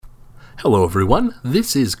Hello everyone,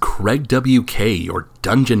 this is Craig WK, your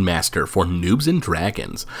Dungeon Master for Noobs and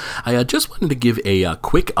Dragons. I just wanted to give a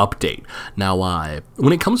quick update. Now,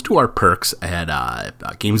 when it comes to our perks at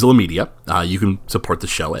Gamezilla Media, you can support the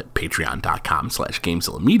show at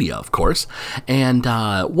patreon.com/Gamezilla Media, of course. And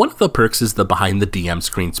one of the perks is the Behind the DM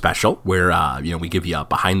Screen special, where we give you a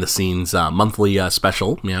behind-the-scenes monthly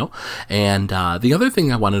special, And the other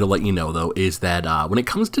thing I wanted to let you know, though, is that when it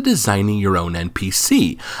comes to designing your own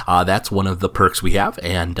NPC, that's one of the perks we have.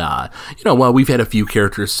 And we've had a few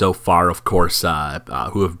characters so far, of course,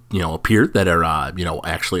 who have appeared that are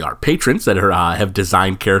actually our patrons that are have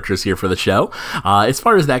designed characters here for the show. As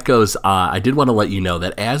far as that goes, I did want to let you know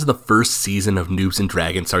that as the first season of Noobs and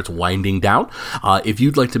Dragons starts winding down, if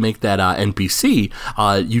you'd like to make that NPC,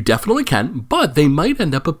 you definitely can, but they might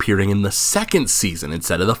end up appearing in the second season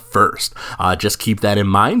instead of the first. Just keep that in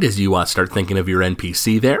mind as you start thinking of your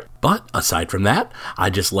NPC there. But aside from that,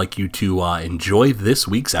 I'd just like you to enjoy this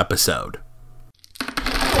week's episode.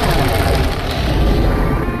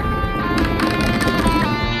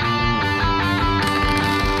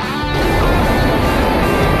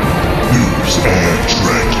 Noobs and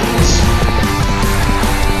Dragons.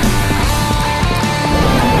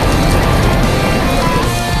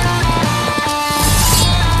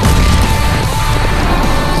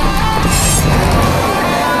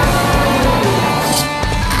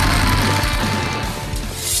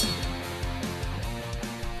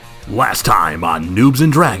 Last time on Noobs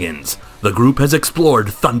and Dragons, the group has explored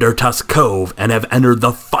Thundertusk Cove and have entered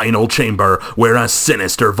the final chamber where a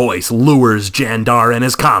sinister voice lures Jandar and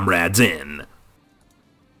his comrades in.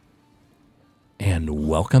 And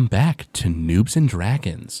welcome back to Noobs and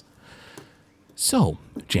Dragons. So,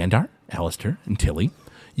 Jandar, Alistair, and Tilly,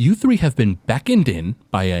 you three have been beckoned in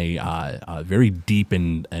by a very deep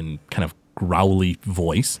and kind of growly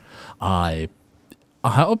voice.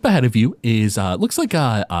 Up ahead of you is looks like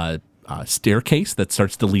a staircase that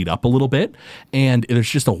starts to lead up a little bit, and there's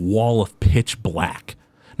just a wall of pitch black.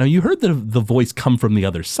 Now, you heard the voice come from the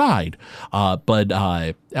other side, but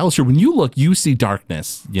Alistair, when you look, you see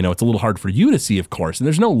darkness. It's a little hard for you to see, of course, and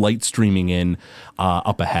there's no light streaming in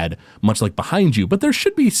up ahead, much like behind you, but there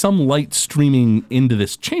should be some light streaming into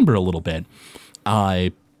this chamber a little bit. So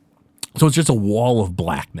it's just a wall of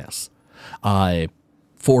blackness.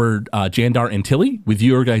 For Jandar and Tilly, with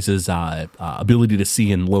your guys' ability to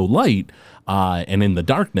see in low light and in the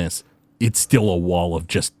darkness, it's still a wall of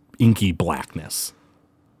just inky blackness.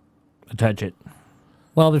 Touch it.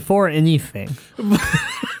 Well, before anything,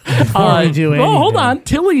 before we do anything. Oh, hold on.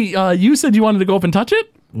 Tilly, you said you wanted to go up and touch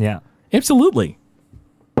it? Yeah. Absolutely.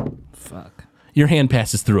 Fuck. Your hand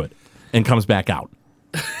passes through it and comes back out.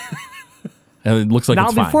 And it looks like now,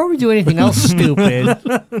 it's fine. before we do anything else stupid,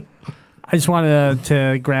 I just wanted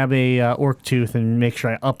to grab a orc tooth and make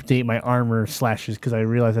sure I update my armor slashes because I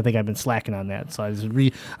realized I think I've been slacking on that. So I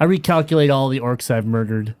recalculate all the orcs I've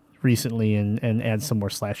murdered recently and add some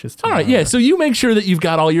more slashes to all my right, armor. yeah, so you make sure that you've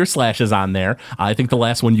got all your slashes on there. I think the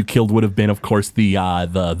last one you killed would have been, of course, the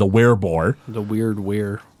wereboar. The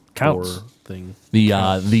weird Counts. thing.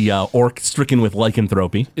 The orc stricken with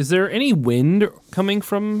lycanthropy. Is there any wind coming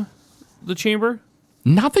from the chamber?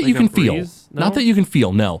 Not that Like you a can feel. breeze? No? Not that you can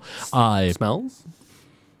feel, no. Smells?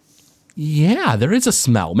 Yeah, there is a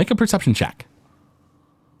smell. Make a perception check.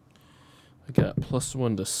 I got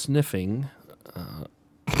 +1 to sniffing.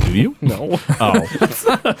 Do you? No. Oh.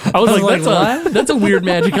 I was like, that's a weird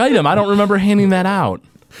magic item. I don't remember handing that out.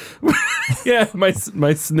 Yeah, my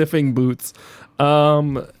sniffing boots.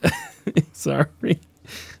 Sorry.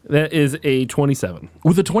 That is a 27.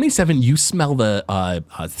 With a 27, you smell the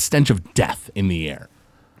stench of death in the air.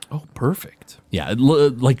 Oh, perfect. Yeah,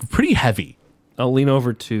 like pretty heavy. I'll lean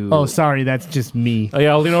over to. Oh, sorry, that's just me. Oh,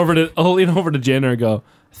 yeah, I'll lean over to Jenna and go,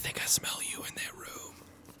 I think I smell you in that room.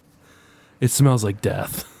 It smells like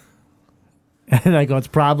death. And I go, it's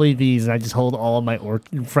probably these. And I just hold all of my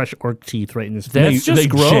fresh orc teeth right in his That's face. just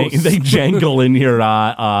gross. They jangle in your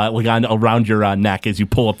around your neck as you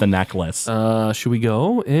pull up the necklace. Should we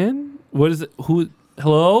go in? What is it? Who?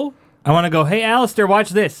 Hello? I want to go, hey, Alistair, watch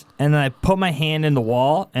this. And then I put my hand in the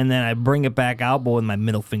wall, and then I bring it back out, but with my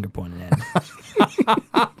middle finger pointed at it.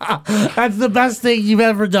 That's the best thing you've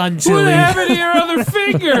ever done, What Tilly. happened to your other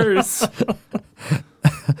fingers?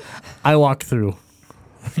 I walk through.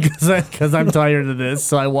 Because I'm tired of this,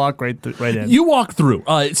 so I walk right in. You walk through.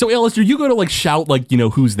 So, Alistair, you go to shout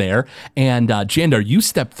who's there, and Jandar, you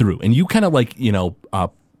step through, and you kind of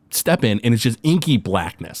step in, and it's just inky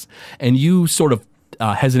blackness, and you sort of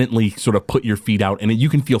hesitantly sort of put your feet out, and you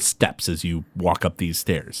can feel steps as you walk up these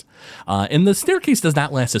stairs. And the staircase does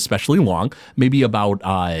not last especially long, maybe about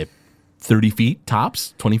 30 feet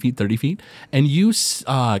tops, 20 feet, 30 feet. And you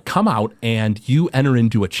come out and you enter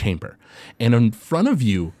into a chamber. And in front of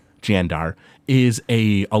you, Jandar, is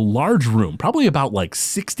a large room, probably about like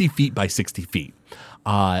 60 feet by 60 feet.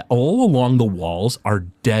 All along the walls are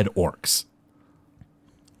dead orcs.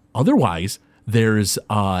 Otherwise, there's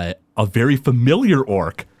a very familiar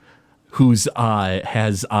orc who's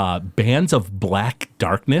has bands of black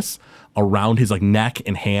darkness around his like neck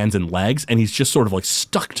and hands and legs, and he's just sort of like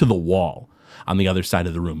stuck to the wall on the other side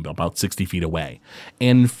of the room, about 60 feet away.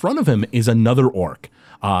 And in front of him is another orc.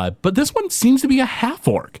 But this one seems to be a half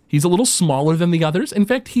orc. He's a little smaller than the others. In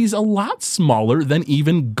fact, he's a lot smaller than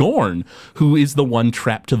even Gorn, who is the one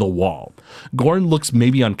trapped to the wall. Gorn looks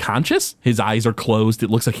maybe unconscious. His eyes are closed. It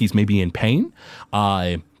looks like he's maybe in pain.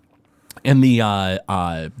 And the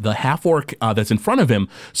half orc that's in front of him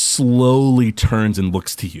slowly turns and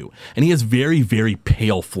looks to you, and he has very, very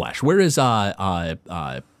pale flesh. Whereas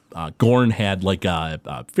Gorn had like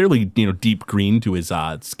a fairly deep green to his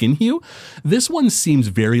skin hue, this one seems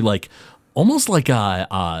very like almost like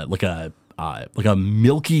a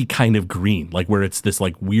milky kind of green, like where it's this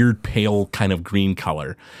like weird pale kind of green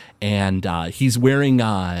color, and he's wearing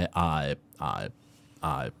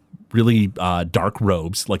really dark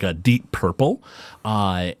robes, like a deep purple.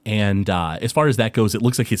 And as far as that goes, it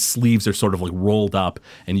looks like his sleeves are sort of like rolled up,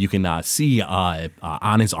 and you can see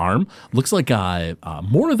on his arm, looks like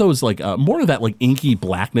more of those, like more of that like inky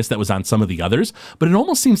blackness that was on some of the others, but it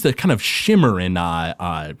almost seems to kind of shimmer and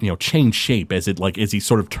change shape as he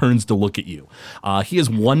sort of turns to look at you. He has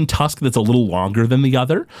one tusk that's a little longer than the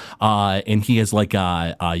other, and he has like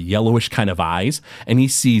yellowish kind of eyes, and he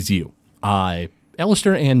sees you.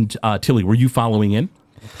 Alistair and Tilly, were you following in?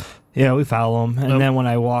 Yeah, we follow him. And then when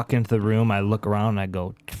I walk into the room, I look around and I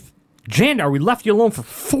go, Jandar, we left you alone for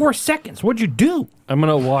 4 seconds. What'd you do? I'm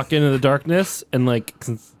going to walk into the darkness and like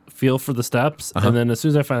feel for the steps. And then as soon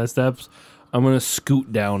as I find the steps, I'm going to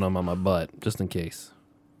scoot down them on my butt just in case.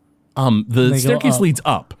 The staircase leads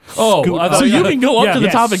up. Oh, so you can go up to the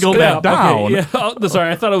top and go back down. Okay, yeah. Sorry,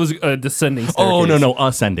 I thought it was a descending staircase. Oh, no,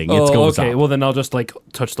 ascending. It goes okay. up. Well, then I'll just like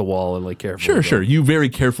touch the wall and like carefully. Sure. You very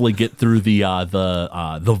carefully get through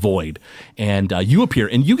the void, and you appear,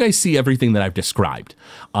 and you guys see everything that I've described.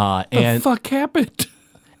 The fuck happened?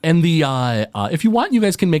 And the if you want, you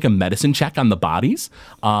guys can make a medicine check on the bodies.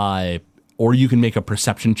 Or you can make a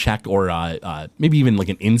perception check, or maybe even like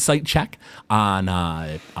an insight check on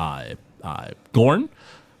Gorn.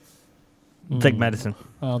 Take medicine.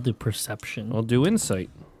 I'll do perception. I'll do insight.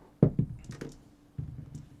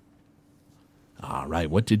 All right,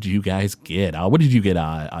 what did you guys get? What did you get,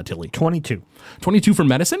 Tilly? 22. 22 for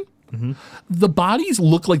medicine? Mm-hmm. The bodies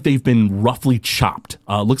look like they've been roughly chopped.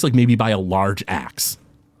 Looks like maybe by a large axe.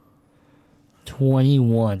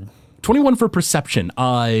 21. 21 for perception.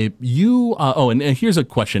 And here's a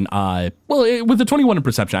question. With the 21 in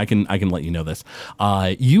perception, I can let you know this.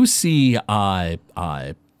 You see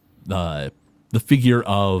the figure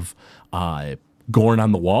of Gorn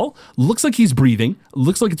on the wall. Looks like he's breathing.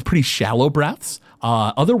 Looks like it's pretty shallow breaths.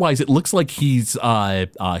 Otherwise, it looks like he's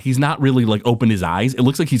not really like opened his eyes. It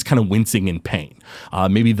looks like he's kind of wincing in pain.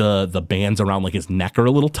 Maybe the bands around like his neck are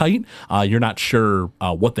a little tight. You're not sure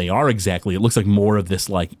what they are exactly. It looks like more of this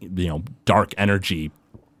like dark energy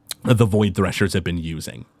that the Void Threshers have been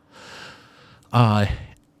using.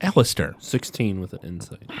 Alistair. 16 with an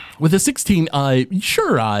insight. With a 16,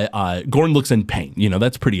 Gorn looks in pain.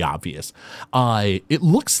 That's pretty obvious. It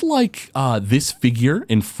looks like this figure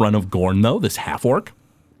in front of Gorn, though, this half-orc,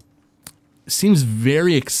 seems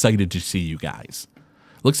very excited to see you guys.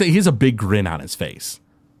 Looks like he has a big grin on his face.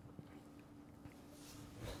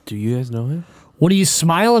 Do you guys know him? What are you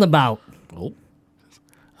smiling about? Oh.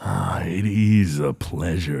 It is a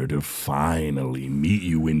pleasure to finally meet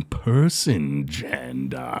you in person,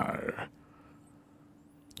 Jandar.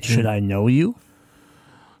 Should I know you?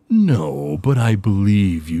 No, but I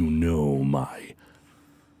believe you know my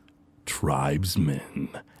tribesmen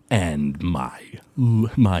and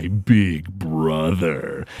my big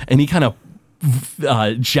brother. And he kind of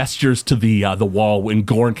gestures to the wall, and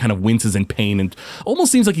Gorn kind of winces in pain and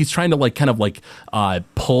almost seems like he's trying to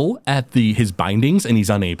pull at his bindings, and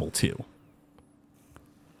he's unable to.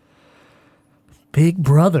 Big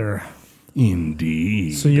brother.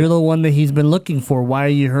 Indeed. So you're the one that he's been looking for. Why are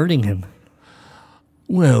you hurting him?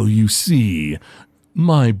 Well, you see,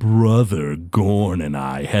 my brother Gorn and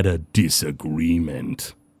I had a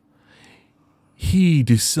disagreement. He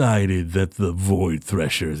decided that the Void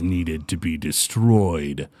Threshers needed to be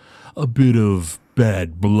destroyed. A bit of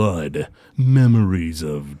bad blood, memories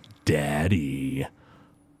of Daddy.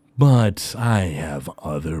 But I have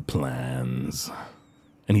other plans.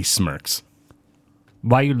 and he smirks.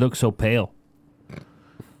 Why you look so pale?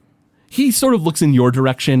 He sort of looks in your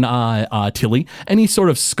direction, Tilly, and he sort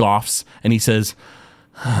of scoffs, and he says,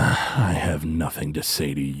 I have nothing to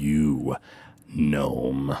say to you,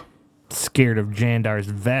 gnome. Scared of Jandar's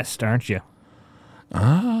vest, aren't you?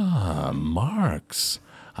 Ah, Marks,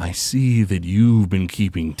 I see that you've been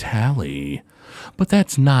keeping tally. But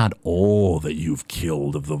that's not all that you've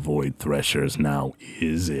killed of the Void Threshers now,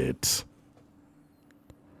 is it?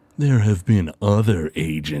 There have been other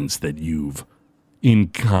agents that you've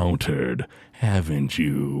encountered, haven't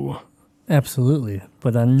you? Absolutely.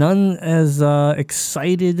 But none as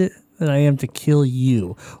excited that I am to kill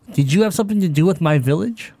you. Did you have something to do with my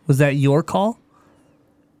village? Was that your call?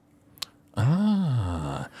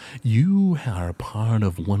 Ah, you are part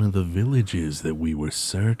of one of the villages that we were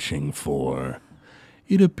searching for.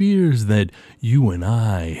 It appears that you and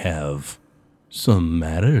I have some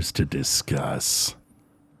matters to discuss.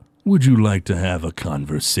 Would you like to have a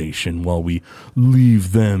conversation while we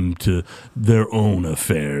leave them to their own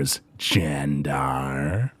affairs,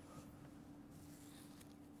 Jandar?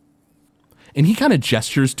 And he kind of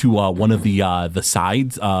gestures to one of the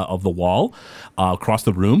sides of the wall across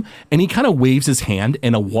the room, and he kind of waves his hand,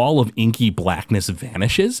 and a wall of inky blackness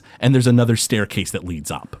vanishes, and there's another staircase that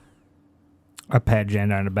leads up. I pat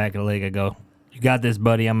Jandar on the back of the leg. I go, you got this,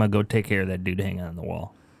 buddy. I'm going to go take care of that dude hanging on the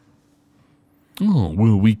wall. Oh,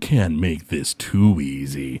 well, we can't make this too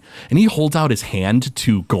easy. And he holds out his hand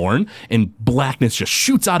to Gorn, and blackness just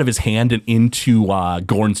shoots out of his hand and into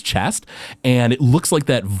Gorn's chest. And it looks like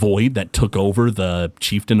that void that took over the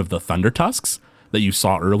chieftain of the Thunder Tusks that you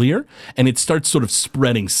saw earlier. And it starts sort of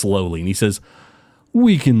spreading slowly. And he says,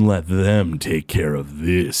 we can let them take care of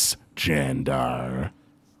this, Jandar.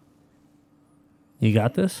 You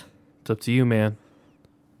got this? It's up to you, man.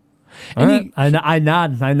 All right. I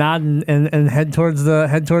nod and head towards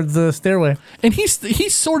the stairway. And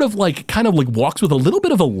he's sort of like kind of like walks with a little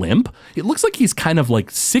bit of a limp. It looks like he's kind of like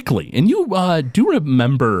sickly. And you do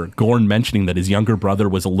remember Gorn mentioning that his younger brother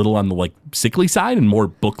was a little on the like sickly side and more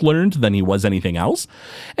book learned than he was anything else.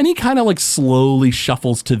 And he kind of like slowly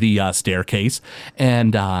shuffles to the staircase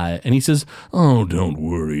and he says, "Oh, don't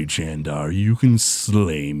worry, Jandar. You can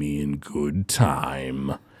slay me in good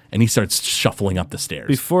time." And he starts shuffling up the stairs.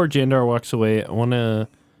 Before Jandar walks away, I want to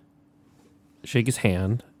shake his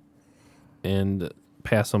hand and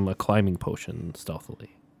pass him a climbing potion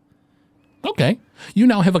stealthily. Okay. You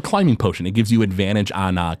now have a climbing potion. It gives you advantage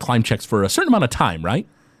on climb checks for a certain amount of time, right?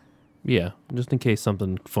 Yeah, just in case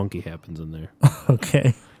something funky happens in there.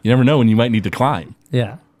 Okay. You never know when you might need to climb.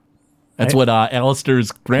 Yeah. That's what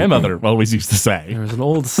Alistair's grandmother always used to say. There's an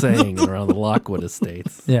old saying around the Lockwood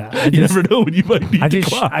Estates. Yeah. You never know when you might need to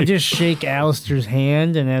climb. I just shake Alistair's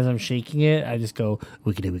hand, and as I'm shaking it, I just go,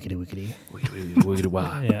 wickety, wickety, wickety. Wiggity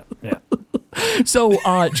wow. Yeah. So,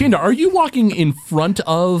 Jandar, are you walking in front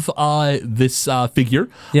of this figure?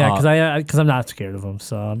 Yeah, because I'm not scared of him.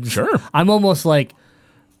 So I'm just, Sure. I'm almost like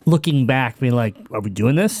looking back, being like, "Are we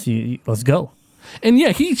doing this? Let's go." And yeah,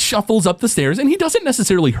 he shuffles up the stairs, and he doesn't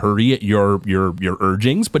necessarily hurry at your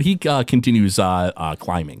urgings, but he continues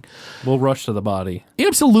climbing. We'll rush to the body.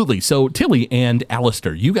 Absolutely. So Tilly and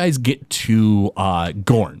Alistair, you guys get to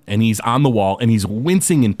Gorn, and he's on the wall, and he's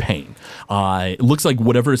wincing in pain. It looks like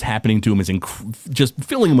whatever is happening to him is just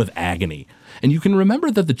filling him with agony. And you can remember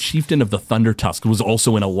that the chieftain of the Thunder Tusk was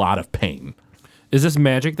also in a lot of pain. Is this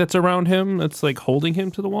magic that's around him that's like holding him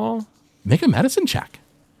to the wall? Make a medicine check.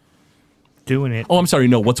 Doing it. Oh, I'm sorry.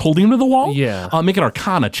 No, what's holding him to the wall? Yeah. Make an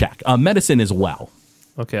Arcana check. Medicine as well.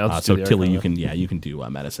 Okay, I'll just So do the Tilly, Arcana. you can do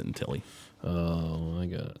medicine, Tilly. Oh, I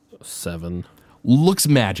got 7. Looks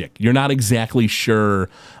magic. You're not exactly sure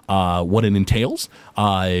what it entails.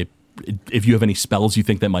 If you have any spells you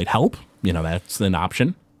think that might help, that's an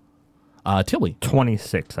option. Tilly,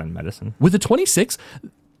 26 on medicine. with a 26,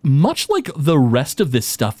 much like the rest of this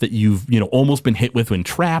stuff that you've almost been hit with in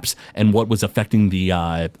traps and what was affecting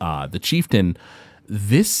the chieftain,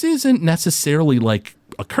 this isn't necessarily like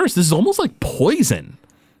a curse. This is almost like poison.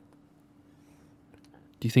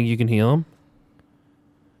 Do you think you can heal him?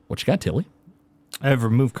 What you got, Tilly? I have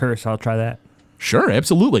remove curse. I'll try that. Sure,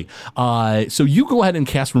 absolutely. So you go ahead and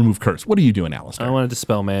cast Remove Curse. What are you doing, Alistair? I want to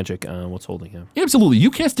dispel magic on what's holding him. Absolutely. You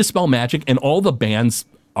cast Dispel Magic, and all the bands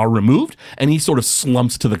are removed, and he sort of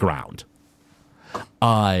slumps to the ground.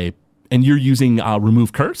 And you're using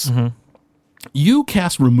Remove Curse? Mm-hmm. You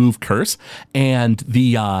cast Remove Curse, and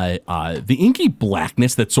the inky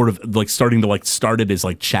blackness that's sort of like starting to like start at his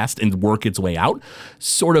like chest and work its way out,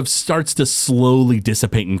 sort of starts to slowly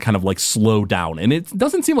dissipate and kind of like slow down. And it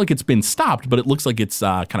doesn't seem like it's been stopped, but it looks like it's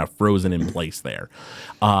kind of frozen in place there.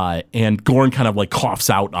 And Gorn kind of like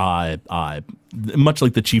coughs out, much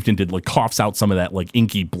like the chieftain did, like coughs out some of that like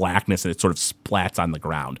inky blackness, and it sort of splats on the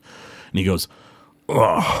ground. And he goes,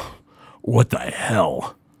 "Ugh, what the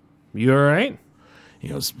hell?" You all right? He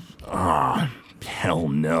goes, hell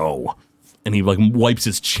no. And he like wipes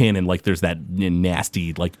his chin, and like there's that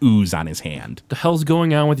nasty like ooze on his hand. The hell's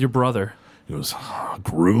going on with your brother? He goes,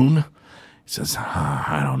 Groon? He says,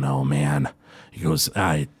 I don't know, man. He goes,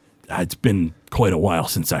 it's been quite a while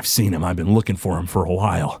since I've seen him. I've been looking for him for a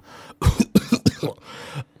while.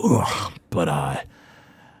 But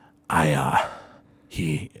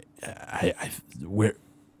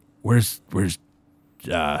where's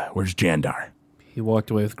Jandar? He walked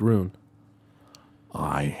away with Groon.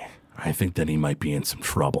 I think that he might be in some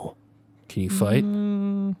trouble. Can you fight?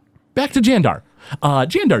 Back to Jandar.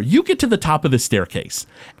 Jandar, you get to the top of the staircase,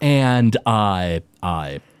 and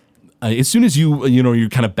as soon as you're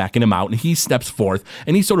kind of backing him out, and he steps forth,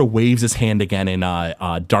 and he sort of waves his hand again,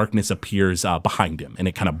 and darkness appears behind him, and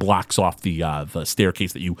it kind of blocks off the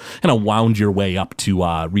staircase that you kind of wound your way up to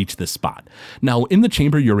reach this spot. Now, in the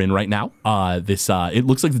chamber you're in right now, it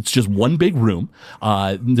looks like it's just one big room.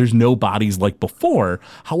 There's no bodies like before.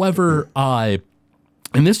 However,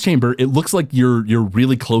 in this chamber, it looks like you're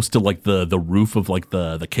really close to like the roof of like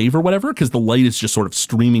the cave or whatever, because the light is just sort of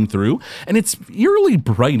streaming through, and it's eerily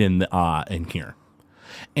bright in here.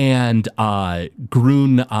 And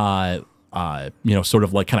Groon, sort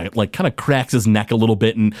of kind of cracks his neck a little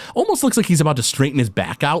bit, and almost looks like he's about to straighten his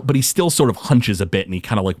back out, but he still sort of hunches a bit, and he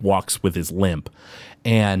kind of like walks with his limp.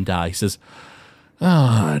 And he says,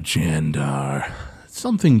 Jandar,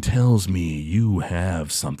 something tells me you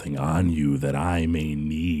have something on you that I may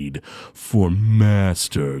need for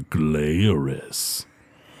Master Glaris.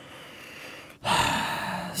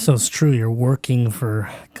 So it's true, you're working for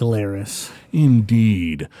Glaris.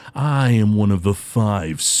 Indeed, I am one of the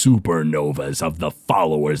 5 supernovas of the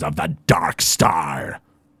followers of the Dark Star.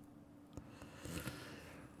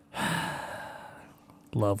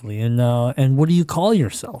 Lovely. And what do you call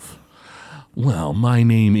yourself? Well, my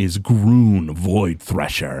name is Groon Void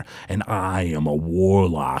Thresher, and I am a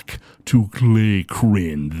warlock to Clay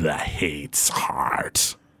Kryn the Hate's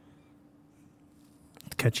Heart.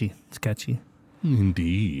 It's catchy. It's catchy.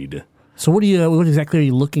 Indeed. So what exactly are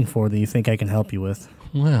you looking for that you think I can help you with?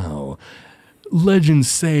 Well,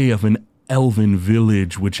 legends say of an elven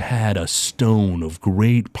village which had a stone of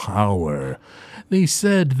great power. They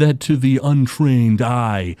said that to the untrained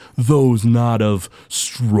eye, those not of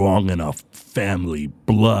strong enough family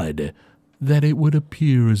blood, that it would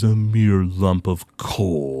appear as a mere lump of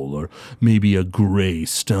coal or maybe a gray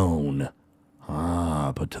stone.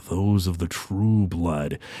 But to those of the true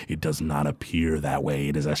blood, it does not appear that way.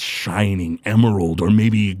 It is a shining emerald or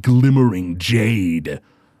maybe glimmering jade.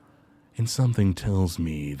 And something tells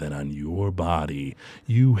me that on your body,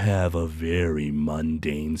 you have a very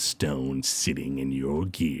mundane stone sitting in your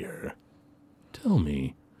gear. Tell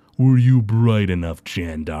me, were you bright enough,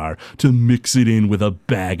 Jandar, to mix it in with a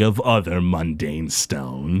bag of other mundane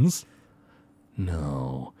stones?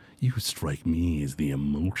 No, you strike me as the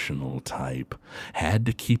emotional type. Had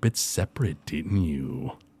to keep it separate, didn't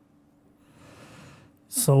you?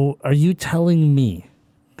 So are you telling me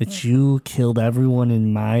that you killed everyone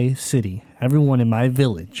in my city, everyone in my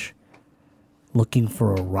village, looking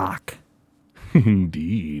for a rock?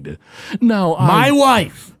 Indeed. Now, my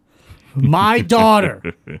wife, my daughter,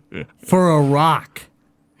 for a rock.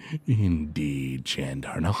 Indeed,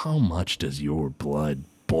 Jandar. Now, how much does your blood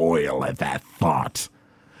boil at that thought?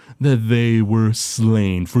 That they were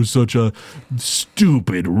slain for such a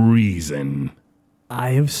stupid reason.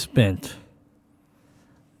 I have spent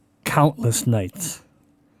countless nights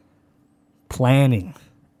planning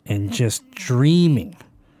and just dreaming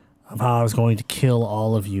of how I was going to kill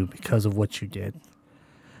all of you because of what you did.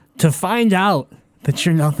 To find out that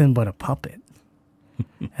you're nothing but a puppet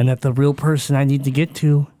and that the real person I need to get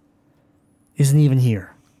to isn't even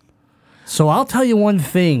here. So I'll tell you one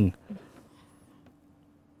thing.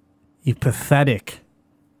 You pathetic,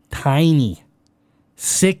 tiny,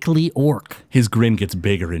 sickly orc. His grin gets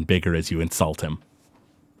bigger and bigger as you insult him.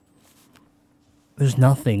 There's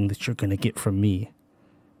nothing that you're going to get from me.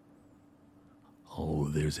 Oh,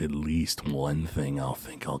 there's at least one thing I'll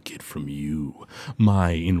get from you,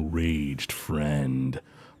 my enraged friend.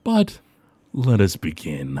 But let us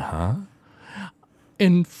begin, huh?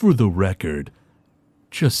 And for the record,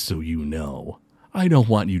 just so you know, I don't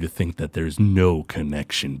want you to think that there's no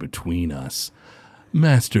connection between us.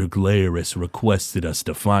 Master Glaris requested us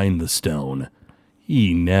to find the stone.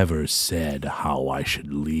 He never said how I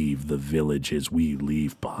should leave the villages we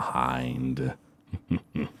leave behind.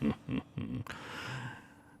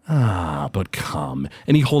 But come.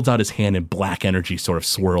 And he holds out his hand and black energy sort of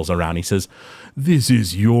swirls around. He says, this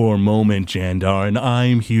is your moment, Jandar, and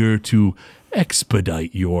I'm here to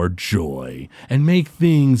expedite your joy and make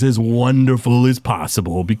things as wonderful as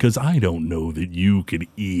possible because I don't know that you could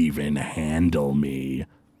even handle me.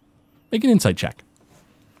 Make an insight check.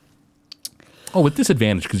 Oh, with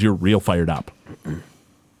disadvantage because you're real fired up.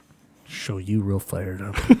 Show you real fired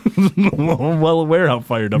up. Well aware how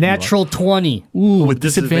fired up Natural 20. you are. Ooh, with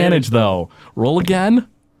disadvantage, though. Roll again.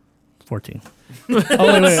 14.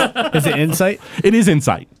 Oh, wait. Is it insight? It is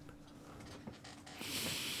insight.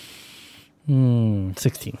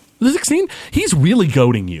 16. The 16, he's really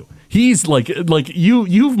goading you. He's like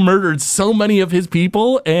you've murdered so many of his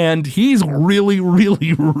people, and he's really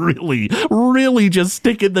just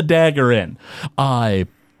sticking the dagger in. Like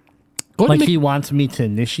he wants me to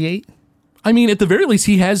initiate? I mean, at the very least,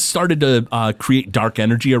 he has started to create dark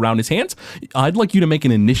energy around his hands. I'd like you to make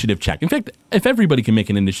an initiative check. In fact, if everybody can make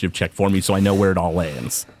an initiative check for me so I know where it all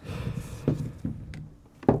lands.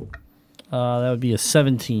 That would be a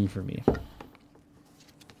 17 for me.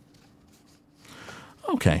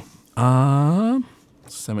 Okay. 17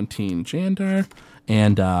 Jandar.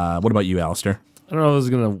 And what about you, Alistair? I don't know if this is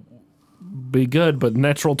going to be good, but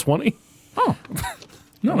natural 20. Oh.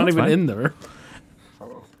 No, I'm not that's even fine. in there.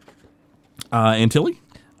 Antilli?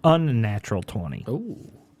 Unnatural 20. Oh.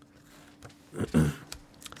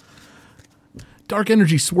 Dark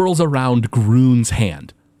energy swirls around Groon's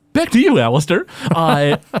hand. Back to you, Alistair.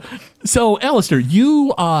 So, Alistair,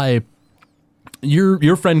 your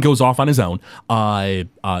friend goes off on his own.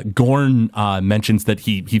 Gorn mentions that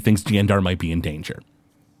he thinks Jandar might be in danger.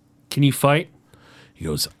 Can you fight? He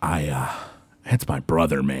goes, that's my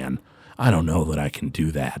brother, man. I don't know that I can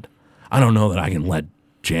do that. I don't know that I can let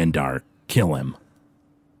Jandar kill him.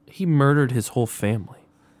 He murdered his whole family.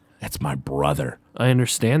 That's my brother. I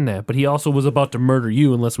understand that, but he also was about to murder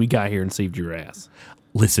you unless we got here and saved your ass.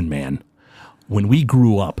 Listen, man. When we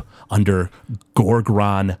grew up under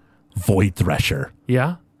Gorgron Void Thresher,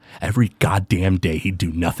 Yeah? every goddamn day he'd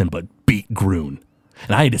do nothing but beat Groon.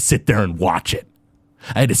 And I had to sit there and watch it.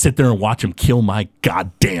 I had to sit there and watch him kill my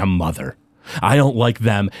goddamn mother. I don't like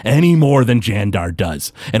them any more than Jandar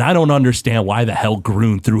does. And I don't understand why the hell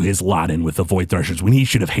Groon threw his lot in with the Void Threshers when he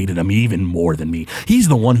should have hated them even more than me. He's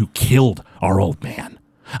the one who killed our old man.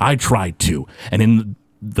 I tried to. And in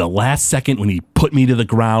the last second when he put me to the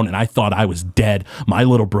ground and I thought I was dead, my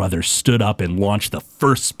little brother stood up and launched the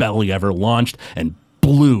first spell he ever launched and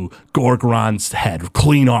blew Gorgron's head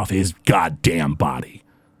clean off his goddamn body.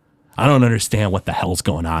 I don't understand what the hell's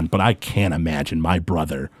going on, but I can't imagine my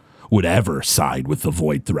brother would ever side with the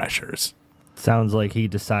Void Threshers. Sounds like he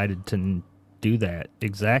decided to do that.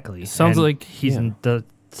 Exactly. Sounds And like- he's yeah.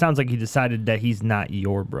 sounds like he decided that he's not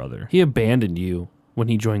your brother. He abandoned you when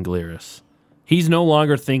he joined Glaris. He's no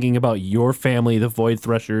longer thinking about your family, the Void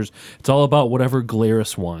Threshers. It's all about whatever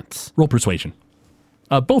Glaris wants. Roll persuasion.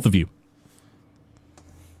 Both of you.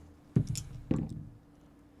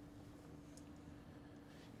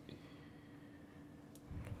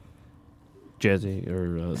 Jazzy,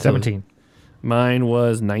 or 17. Mine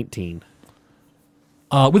was 19.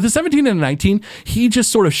 With a 17 and a 19, he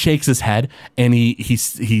just sort of shakes his head, and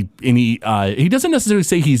he doesn't necessarily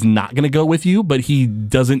say he's not going to go with you, but he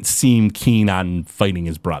doesn't seem keen on fighting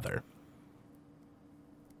his brother.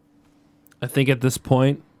 I think at this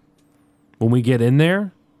point, when we get in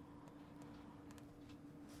there,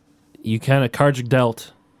 you kind of cards are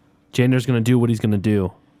dealt. Jandar's going to do what he's going to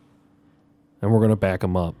do, and we're going to back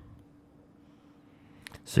him up.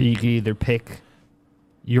 So you could either pick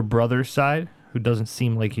your brother's side, who doesn't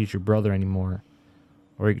seem like he's your brother anymore,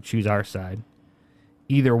 or you could choose our side.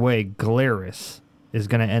 Either way, Glaris is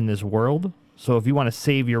going to end this world. So if you want to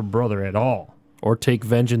save your brother at all, Or take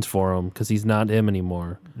vengeance for him because he's not him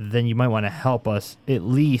anymore. then you might want to help us at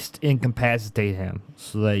least incapacitate him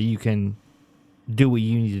so that you can do what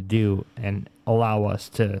you need to do and allow us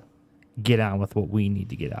to get on with what we need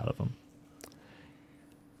to get out of him.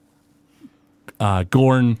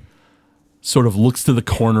 Gorn sort of looks to the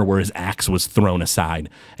corner where his axe was thrown aside,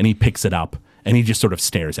 and he picks it up, and he just sort of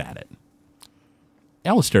stares at it.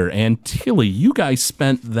 Alistair and Tilly, you guys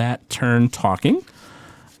spent that turn talking.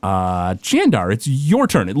 Jandar, it's your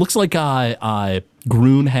turn. It looks like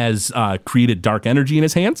Groon has created dark energy in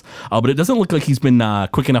his hands, but it doesn't look like he's been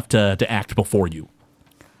quick enough to act before you.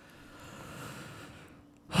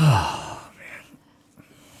 I'm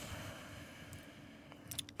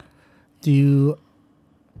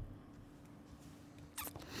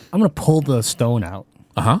going to pull the stone out.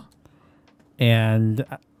 Uh-huh. And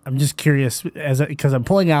I'm just curious, because I'm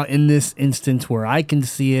pulling out in this instance where I can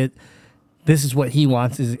see it. This is what he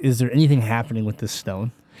wants. Is there anything happening with this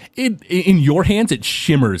stone? In your hands, it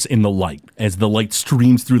shimmers in the light as the light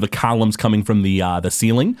streams through the columns coming from the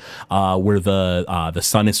ceiling, where the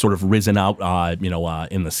sun is sort of risen out,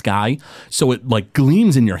 in the sky. So it like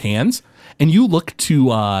gleams in your hands, and you look to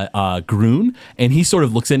Groon, and he sort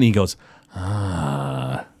of looks at it and he goes,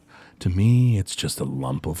 to me, it's just a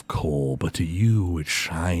lump of coal, but to you, it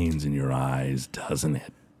shines in your eyes, doesn't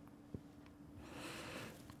it?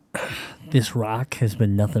 This rock has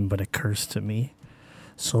been nothing but a curse to me.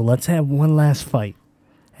 So let's have one last fight,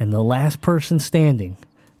 and the last person standing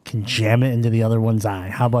can jam it into the other one's eye.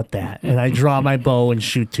 How about that? And I draw my bow and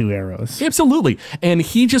shoot 2 arrows. Absolutely. And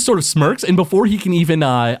he just sort of smirks, and before he can even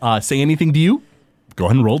say anything to you, go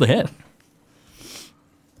ahead and roll to hit.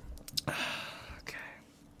 Okay.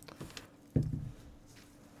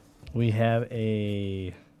 We have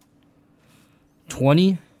a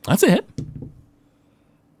 20 That's a hit.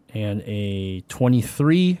 and a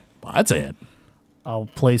 23. That's a hit. I'll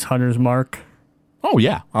place Hunter's Mark. Oh,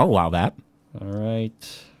 yeah. I'll allow that. All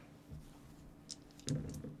right.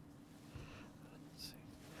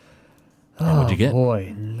 What'd you get?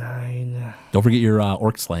 Boy, 9. Don't forget your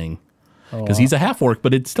orc slaying. Because he's a half-orc,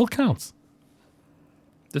 but it still counts.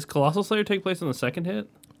 Does Colossal Slayer take place on the second hit?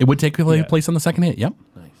 It would take place on the second hit, yep.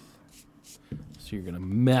 Nice. So you're going to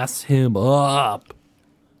mess him up.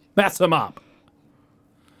 Mess him up.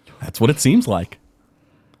 That's what it seems like.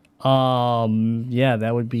 Yeah,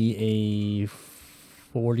 that would be a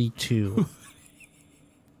 42.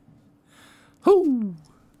 Whoo.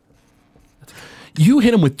 You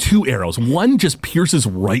hit him with 2 arrows. One just pierces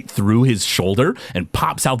right through his shoulder and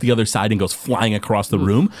pops out the other side and goes flying across the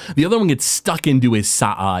room. The other one gets stuck into his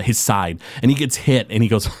side, and he gets hit, and he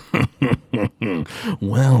goes,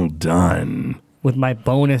 well done. With my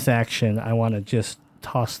bonus action, I want to just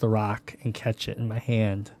toss the rock and catch it in my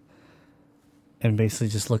hand and basically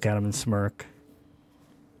just look at him and smirk.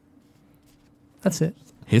 That's it.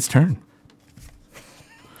 His turn.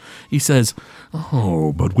 He says,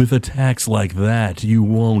 oh, but with attacks like that, you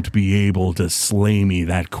won't be able to slay me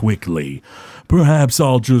that quickly. Perhaps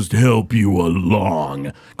I'll just help you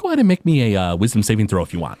along. Go ahead and make me a wisdom saving throw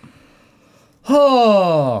if you want.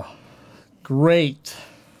 Oh, great.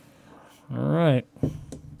 All right.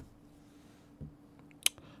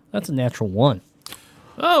 That's a natural 1.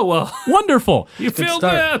 Oh, well. Wonderful. You Good failed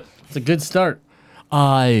start. that. It's a good start.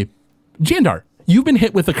 Jandar, you've been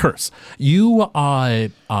hit with a curse. You,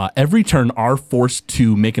 every turn, are forced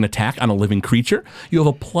to make an attack on a living creature. You have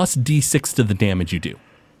a plus D6 to the damage you do.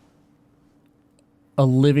 A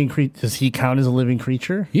living creature. Does he count as a living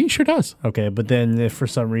creature? He sure does. Okay, but then if for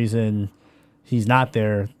some reason he's not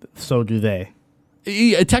there, so do they.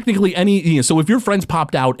 Technically, so if your friends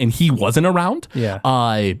popped out and he wasn't around,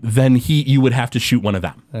 then you would have to shoot one of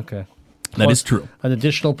them. Okay. That is true. An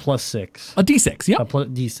additional +6. A D6, yeah.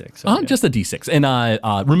 D6. Okay. Just a D6. And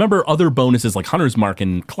remember, other bonuses like Hunter's Mark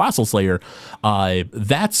and Colossal Slayer,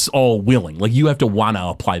 that's all willing. Like, you have to want to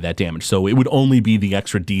apply that damage. So it would only be the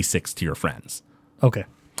extra D6 to your friends. Okay.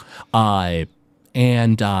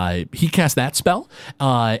 And he casts that spell,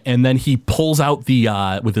 and then he pulls out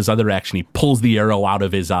with his other action, he pulls the arrow out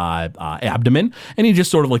of his abdomen, and he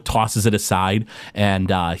just sort of like tosses it aside,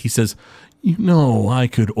 and he says, you know, I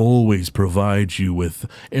could always provide you with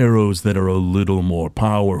arrows that are a little more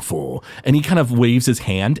powerful. And he kind of waves his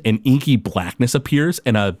hand, and inky blackness appears,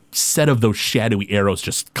 and a set of those shadowy arrows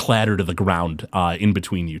just clatter to the ground in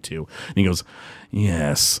between you two. And he goes,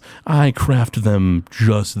 yes, I craft them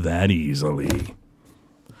just that easily.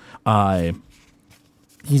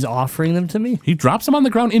 He's offering them to me? He drops them on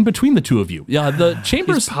the ground in between the two of you. Yeah, the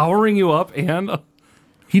chambers. He's powering you up, and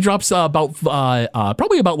He drops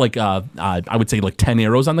probably about like I would say like 10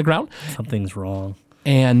 arrows on the ground. Something's wrong.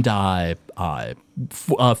 And 40.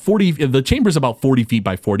 The chamber's about 40 feet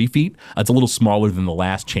by 40 feet. It's a little smaller than the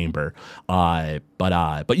last chamber.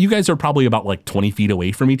 But you guys are probably about like 20 feet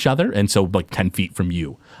away from each other, and so like 10 feet from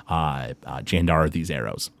you, Jandar, are these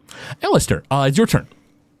arrows. Alistair, it's your turn.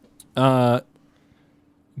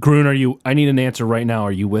 Groon, I need an answer right now.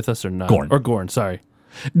 Are you with us or not? Gorn, sorry.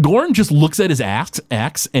 Gorn just looks at his axe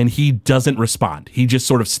and he doesn't respond. He just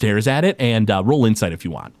sort of stares at it, and roll insight if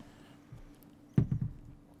you want.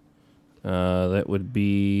 That would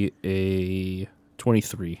be a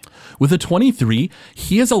 23. With a 23,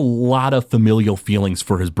 he has a lot of familial feelings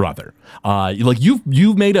for his brother. Like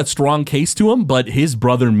you've made a strong case to him, but his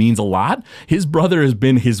brother means a lot. His brother has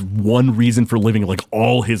been his one reason for living like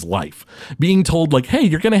all his life. Being told like, hey,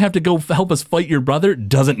 you're going to have to go help us fight your brother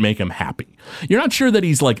doesn't make him happy. You're not sure that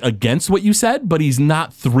he's like against what you said, but he's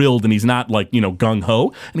not thrilled and he's not like, you know,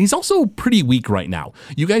 gung-ho. And he's also pretty weak right now.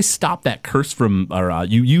 You guys stopped that curse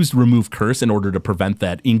you used remove curse in order to prevent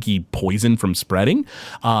that inky poison from spreading.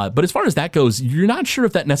 But as far as that goes, you're not sure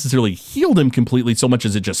if that necessarily healed him completely so much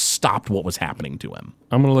as it just stopped what was happening to him.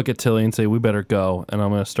 I'm going to look at Tilly and say, we better go. And I'm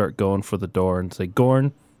going to start going for the door and say,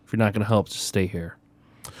 Gorn, if you're not going to help, just stay here.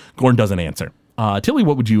 Gorn doesn't answer. Tilly,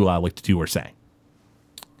 what would you like to do or say?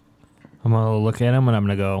 I'm going to look at him and I'm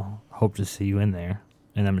going to go, hope to see you in there.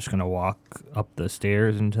 And I'm just going to walk up the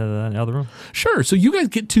stairs into the other room. Sure. So you guys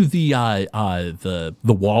get to the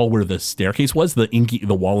wall where the staircase was, the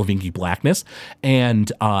wall of inky blackness,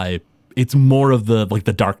 and it's more of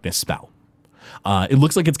the darkness spell. It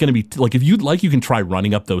looks like it's going to be like, if you'd like, you can try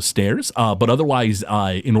running up those stairs. But otherwise,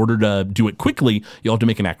 in order to do it quickly, you'll have to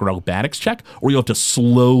make an acrobatics check, or you'll have to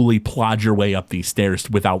slowly plod your way up these stairs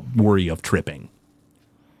without worry of tripping.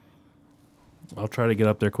 I'll try to get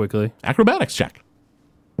up there quickly. Acrobatics check.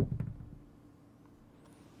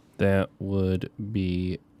 That would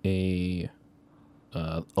be a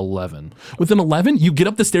 11. With an 11, you get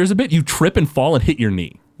up the stairs a bit, you trip and fall and hit your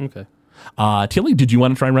knee. Okay. Tilly, did you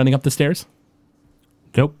want to try running up the stairs?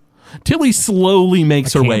 Nope. Tilly slowly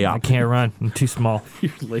makes her way I up. can't run. I'm too small.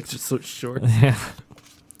 Your legs are so short.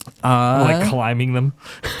 I'm like climbing them.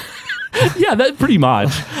 Yeah, that pretty much.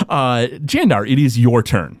 Jandar, it is your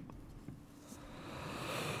turn.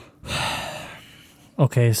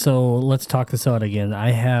 Okay, so let's talk this out again. I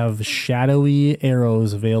have shadowy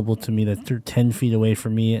arrows available to me that are 10 feet away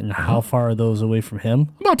from me, and how far are those away from him?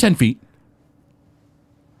 About 10 feet.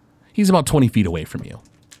 He's about 20 feet away from you.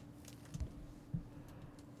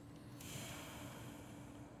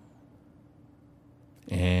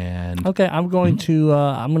 And Okay, I'm going to.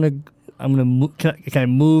 I'm gonna. Can I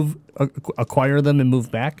move? Acquire them and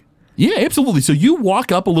move back. yeah, absolutely. So you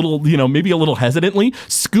walk up a little, maybe a little hesitantly,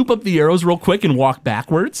 scoop up the arrows real quick and walk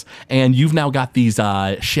backwards. And you've now got these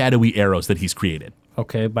shadowy arrows that he's created.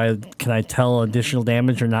 Okay, can I tell additional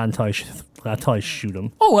damage or not until I shoot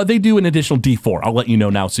him? Oh, they do an additional D4. I'll let you know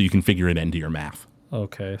now so you can figure it into your math.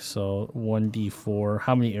 Okay, so 1d4.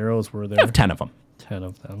 How many arrows were there? You have 10 of them. 10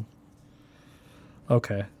 of them.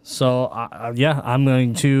 Okay, so I'm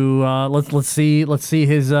going to let's see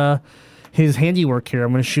his handiwork here.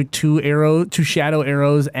 I'm going to shoot two shadow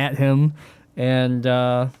arrows at him, and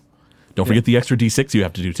Don't forget the extra D6 you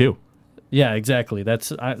have to do too. yeah, exactly.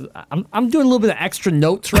 I'm doing a little bit of extra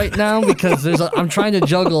notes right now because I'm trying to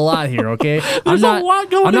juggle a lot here. Okay, There's a lot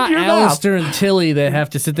going I'm not into your mouth. Alistair and Tilly that have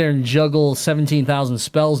to sit there and juggle 17,000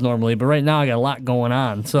 spells normally, but right now I got a lot going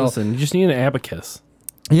on. So Listen, you just need an abacus.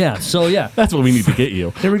 yeah, That's what we need to get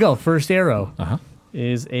you. here we go. First arrow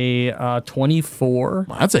is a 24.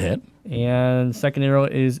 Well, that's a hit. And second arrow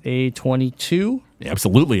is a 22.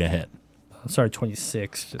 Absolutely a hit. Sorry,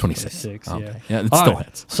 26. Just 26. Yeah. Okay. Yeah, it All still right,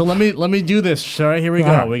 hits. So let me do this. All right, here we go.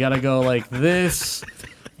 right. We gotta go like this.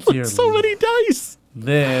 Here, So many dice.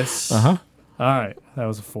 this. Uh-huh. All right, that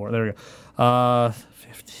was a 4. There we go.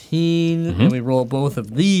 15. And we roll both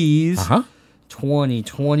of these. Uh-huh. 20,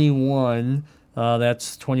 21.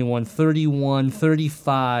 That's 21, 31,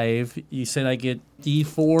 35. You said I get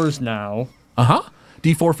D4s now. Uh-huh.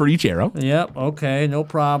 D4 for each arrow. Yep. Okay. No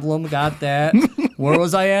problem. Got that. Where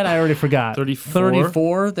was I at? I already forgot. 34.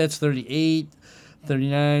 34. That's 38.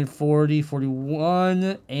 39, 40,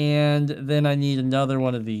 41. And then I need another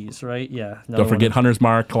one of these, right? Yeah. Don't forget Hunter's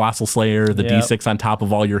Mark, Colossal Slayer, the Yep. D6 on top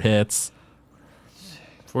of all your hits.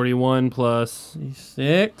 41 plus.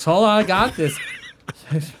 6. Hold on. I got this.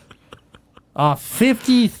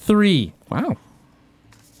 53. Wow.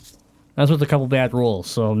 That's with a couple bad rolls.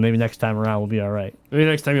 So maybe next time around we'll be all right. Maybe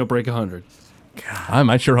next time you'll break 100. I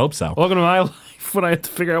might sure hope so. Welcome to my life when I have to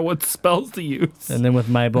figure out what spells to use. And then with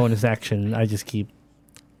my bonus action, I just keep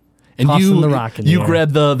And tossing the rock in the air.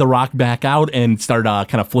 grab the rock back out and start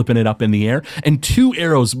kind of flipping it up in the air. And 2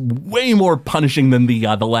 arrows, way more punishing than the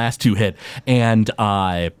last 2 hit. And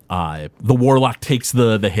the warlock takes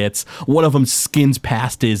the hits. One of them skins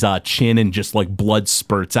past his chin and just like blood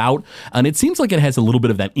spurts out. And it seems like it has a little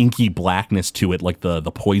bit of that inky blackness to it, like the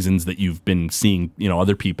poisons that you've been seeing,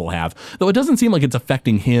 other people have. Though it doesn't seem like it's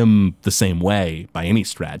affecting him the same way by any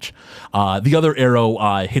stretch. The other arrow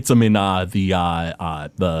hits him in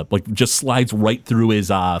the like just slides right through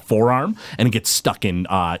his forearm, and it gets stuck in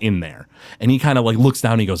there. And he kind of like looks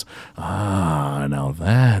down and he goes, now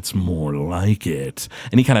that's more like it.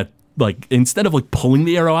 And he kind of like, instead of like pulling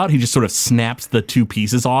the arrow out, he just sort of snaps the two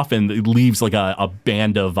pieces off and it leaves like a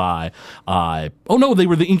band of oh no, they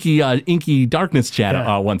were the inky darkness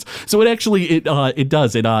chat ones. So it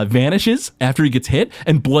vanishes after he gets hit,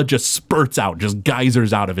 and blood just spurts out, just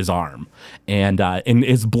geysers out of his arm, and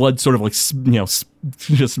his blood sort of like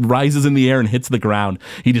just rises in the air and hits the ground.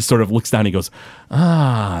 He just sort of looks down and he goes,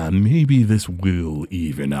 maybe this will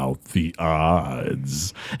even out the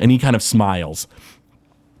odds. And he kind of smiles.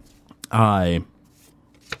 Groon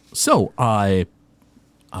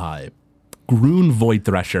Void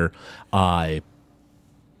Thresher, kind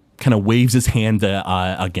of waves his hand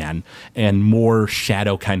again, and more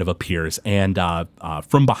shadow kind of appears. And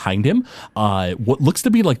from behind him, what looks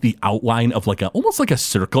to be like the outline of almost like a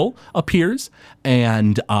circle appears,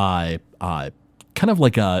 and kind of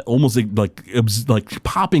like almost like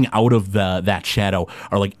popping out of that shadow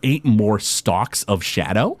are like 8 more stalks of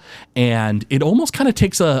shadow, and it almost kind of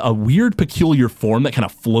takes a weird peculiar form that kind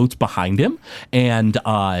of floats behind him, and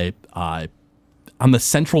on the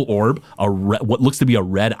central orb, what looks to be a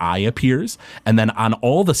red eye appears, and then on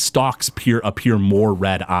all the stalks appear more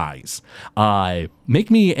red eyes.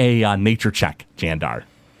 Make me a nature check, Jandar.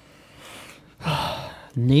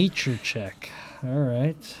 Nature check. All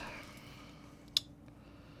right.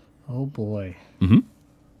 Oh boy. Mm-hmm.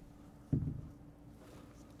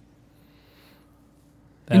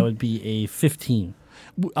 That would be a 15.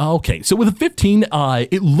 Okay, so with a 15,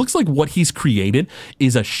 it looks like what he's created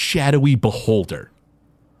is a shadowy beholder.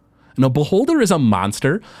 Now, beholder is a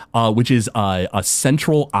monster, which is a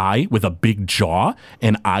central eye with a big jaw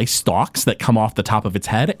and eye stalks that come off the top of its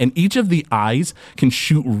head, and each of the eyes can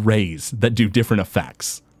shoot rays that do different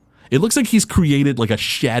effects. It looks like he's created like a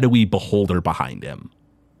shadowy beholder behind him.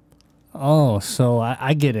 Oh, so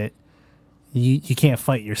I get it. You can't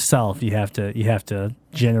fight yourself. You have to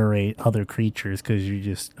generate other creatures because you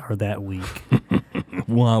just are that weak.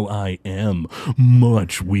 While I am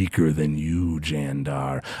much weaker than you,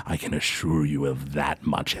 Jandar, I can assure you of that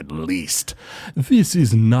much at least. This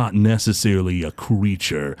is not necessarily a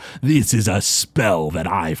creature. This is a spell that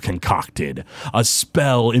I've concocted. A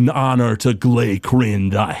spell in honor to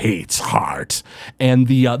Glaykrin the Hate's Heart. And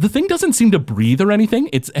the thing doesn't seem to breathe or anything.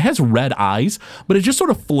 It has red eyes, but it just sort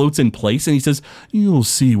of floats in place, and he says, "You'll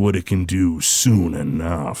see what it can do soon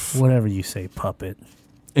enough." Whatever you say, puppet.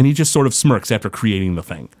 And he just sort of smirks after creating the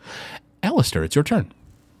thing. Alistair, it's your turn.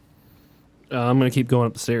 I'm going to keep going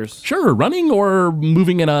up the stairs. Sure, running or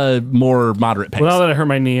moving in a more moderate pace? Well, now that I hurt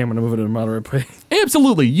my knee, I'm going to move it at a moderate pace.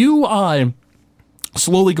 Absolutely. You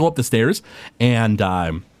slowly go up the stairs, and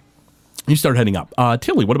you start heading up.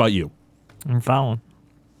 Tilly, what about you? I'm following.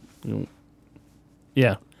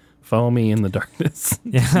 Yeah. Follow me in the darkness.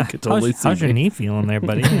 Yeah. You can totally see how's your me. knee feeling there,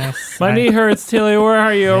 buddy? Yes. My knee hurts, Tilly. Where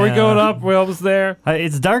are you? Are we Yeah. going up? We're almost there.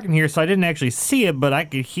 It's dark in here, so I didn't actually see it, but I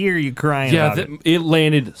could hear you crying Yeah, about it. it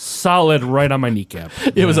landed solid right on my kneecap.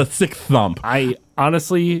 It was a thick thump. I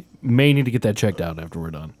honestly may need to get that checked out after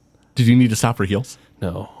we're done. Did you need to stop for heals?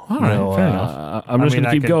 No. All right, No, fair enough. I'm just going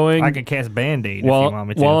to keep going. I could cast Band-Aid if you While want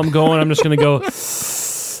me to. I'm going, I'm just going to go...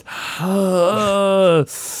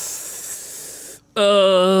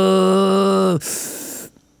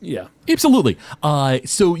 yeah. Absolutely.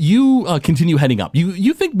 So you continue heading up.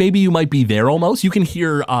 You think maybe you might be there almost. You can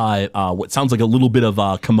hear what sounds like a little bit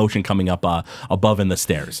of commotion coming up above in the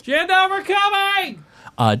stairs. Jandar, we're coming!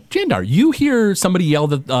 Jandar, you hear somebody yell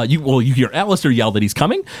that you hear Alistair yell that he's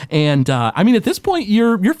coming, and I mean at this point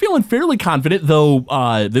you're feeling fairly confident, though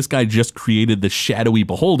this guy just created the shadowy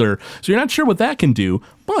beholder, so you're not sure what that can do.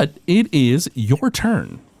 But it is your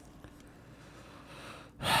turn.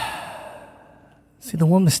 See, the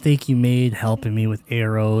one mistake you made helping me with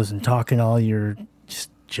arrows and talking all your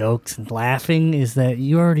just jokes and laughing is that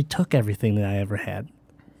you already took everything that I ever had.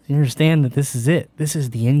 You understand that this is it. This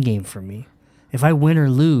is the end game for me. If I win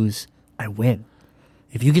or lose, I win.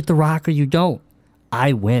 If you get the rock or you don't,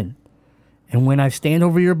 I win. And when I stand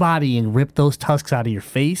over your body and rip those tusks out of your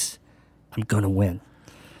face, I'm going to win.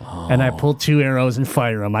 Oh. And I pull 2 arrows and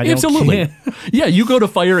fire them. I Absolutely. don't care. Yeah, you go to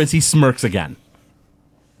fire as he smirks again.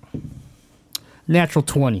 Natural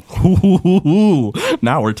 20. Ooh,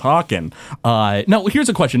 now we're talking. Now, here's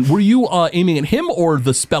a question. Were you aiming at him or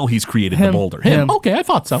the spell he's created, the boulder? Him. Okay, I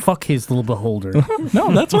thought so. Fuck his little beholder.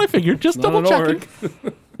 No, that's what I figured. Just double checking.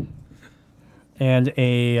 And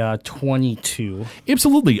a 22.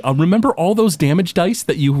 Absolutely. Remember, all those damage dice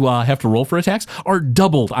that you have to roll for attacks are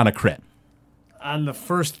doubled on a crit. On the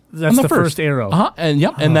first, that's the first arrow. Uh-huh. And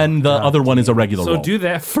and then the other one is a regular So roll. do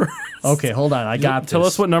that first. Okay, hold on. I got Tell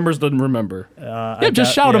this. us what numbers doesn't remember.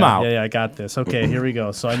 just shout 'em out. Yeah, I got this. Okay, here we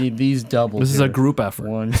go. So I need these doubles. This is a here. group effort.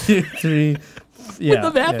 1, 2, 3. Yeah.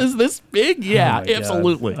 the math is this big? Yeah, Oh my God.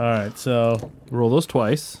 absolutely. All right, so Roll those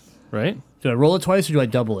twice, right? do I roll it twice or do I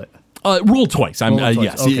double it? Roll twice. Roll it twice,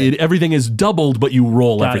 Yes, okay. Everything is doubled, but you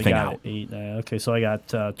roll Got everything it, got out. It. 8, 9. Okay, so I got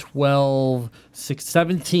 12, 6,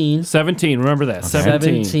 17. 17. Remember that.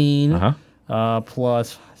 17. 17 Uh-huh.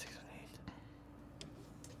 plus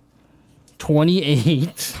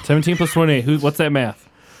 28. 17 plus 28. What's that math?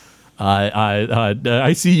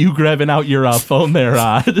 I see you grabbing out your phone there,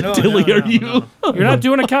 Dilly. Are you? You're not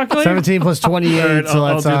doing a calculator? 17 plus 28, Alright, so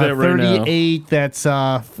I'll that's do that right now. 38.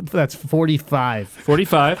 That's 45.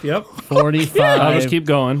 45. Yep. 45. I'll just keep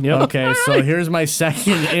going. Yep. Okay, so here's my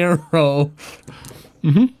second arrow.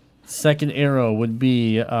 Second arrow would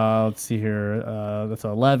be, let's see here, that's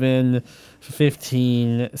 11,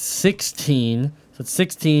 15, 16. So it's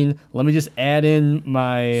 16. Let me just add in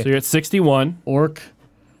my So you're at 61. orc.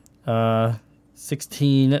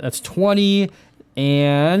 16, that's 20,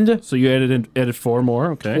 and So you added 4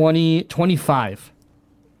 more. Okay. 25.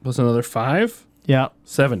 Plus another 5. Yeah.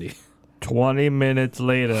 70. 20 minutes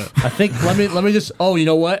later. I think, let me just, oh, you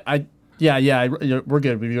know what? We're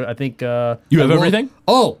good. I think, You I have rolled- everything?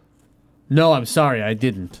 Oh, no, I'm sorry, I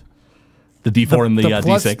didn't. The D4 and the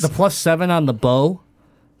plus, D6. The plus 7 on the bow.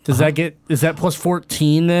 Does that is that plus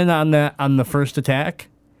 14 then on the first attack?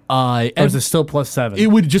 Or is it still plus 7? It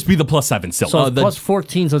would just be the plus 7 still. So it's plus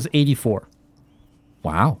 14, so it's 84.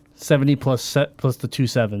 Wow. 70 plus the 2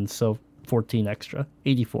 7s, so 14 extra.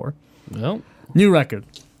 84. Well, New record.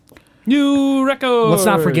 new record. Let's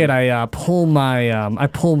not forget I pull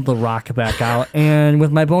the rock back out, and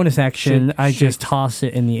with my bonus action, I just toss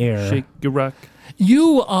it in the air. Shake your rock.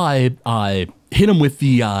 You hit him with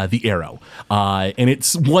the arrow, and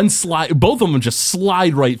it's one slide. Both of them just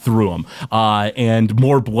slide right through him, and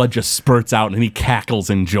more blood just spurts out, and he cackles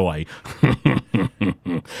in joy.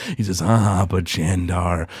 He says, but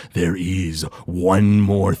Jandar, there is one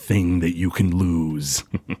more thing that you can lose.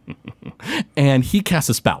 And he casts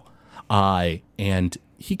a spell, and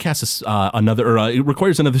he casts another. It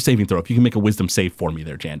requires another saving throw. If you can make a wisdom save for me,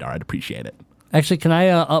 there, Jandar, I'd appreciate it. Actually, can I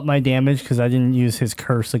up my damage because I didn't use his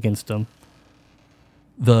curse against him?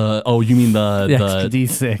 You mean the extra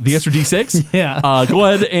D6. The extra D6? Yeah. Go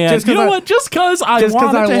ahead and Just 'cause you know I- what? Just because I Just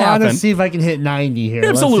want because it to I want happen. to see if I can hit 90 here.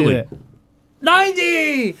 Let's do Absolutely. it. 90!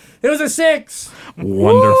 It was a 6.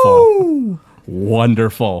 Wonderful.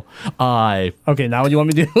 Wonderful. Okay, now what do you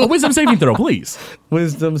want me to do? A wisdom saving throw, please.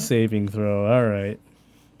 Wisdom saving throw. All right.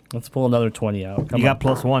 Let's pull another 20 out. Come You on. got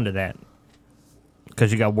 +1 to that.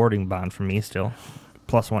 Because you got warding bond from me still.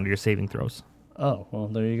 +1 to your saving throws. Oh, well,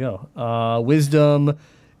 there you go. Wisdom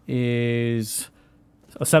is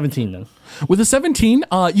a 17 then. With a 17,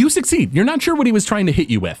 you succeed. You're not sure what he was trying to hit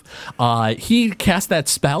you with. He cast that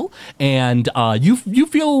spell, and you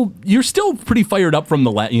feel you're still pretty fired up from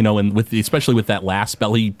the and especially with that last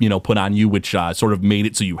spell he put on you, which sort of made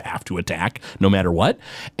it so you have to attack no matter what.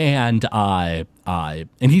 And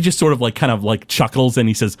he just sort of kind of chuckles, and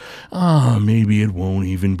he says, maybe it won't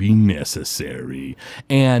even be necessary.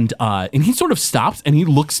 And he sort of stops, and he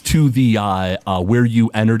looks to the where you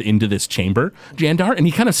entered into this chamber, Jandar, and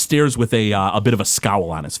he kind of stares with a bit of a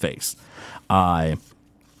scowl on his face.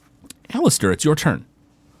 Alistair, it's your turn.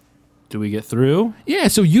 Do we get through? Yeah,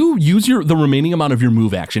 so you use the remaining amount of your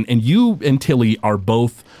move action, and you and Tilly are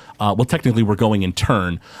both. Technically, we're going in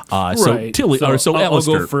turn. So Right. Tilly, So so I'll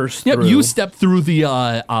Alistair, go first Yep, through. you step through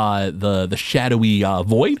the shadowy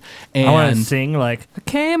void, and I want to sing I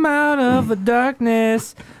came out of the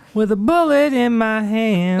darkness with a bullet in my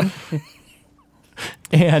hand.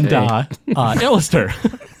 And Alistair,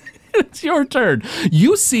 it's your turn.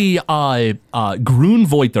 You see Groon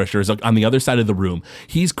Void Thresher is on the other side of the room.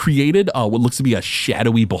 He's created what looks to be a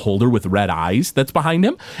shadowy beholder with red eyes that's behind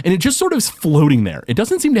him, and it just sort of is floating there. It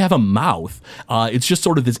doesn't seem to have a mouth. It's just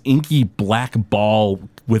sort of this inky black ball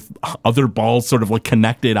with other balls sort of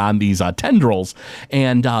connected on these tendrils,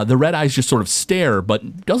 and the red eyes just sort of stare,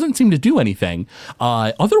 but doesn't seem to do anything.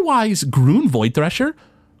 Otherwise, Groon Void Thresher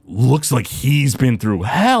looks like he's been through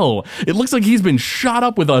hell. It looks like he's been shot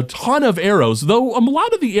up with a ton of arrows, though a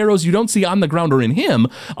lot of the arrows you don't see on the ground or in him.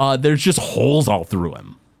 There's just holes all through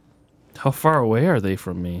him. How far away are they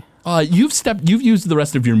from me? You've used the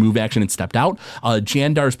rest of your move action and stepped out.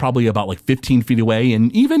 Jandar's probably about 15 feet away,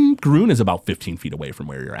 and even Groon is about 15 feet away from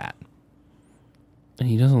where you're at. And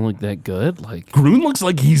he doesn't look that good. Groon looks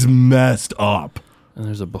like he's messed up. And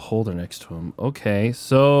there's a beholder next to him. Okay,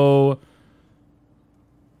 so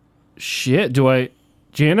Shit,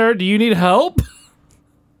 Jandar, do you need help?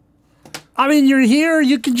 I mean, you're here.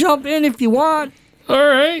 You can jump in if you want. All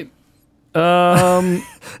right.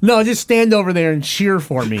 No, just stand over there and cheer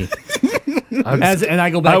for me. And I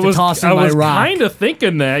go back to tossing my rock. I was kind of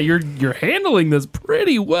thinking that you're handling this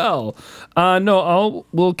pretty well. No,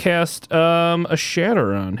 we'll cast a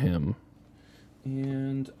shatter on him.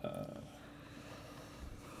 And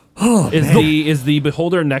is the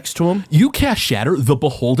beholder next to him? You cast Shatter. The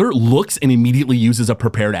beholder looks and immediately uses a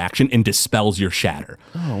prepared action and dispels your shatter.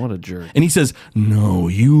 Oh, what a jerk! And he says, "No,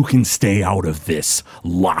 you can stay out of this,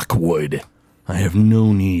 Lockwood. I have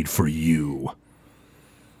no need for you."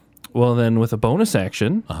 Well, then, with a bonus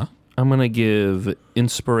action, I'm gonna give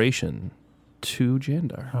inspiration to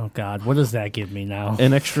Jandar. Oh God, what does that give me now?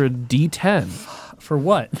 An extra D10. For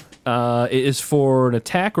what? It is for an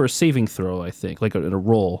attack or a saving throw, I think, like a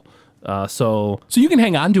roll. So you can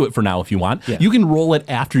hang on to it for now if you want. Yeah. You can roll it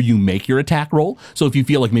after you make your attack roll. So if you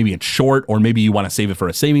feel like maybe it's short or maybe you want to save it for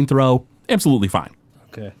a saving throw, absolutely fine.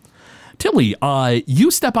 Okay. Tilly,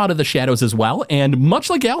 you step out of the shadows as well, and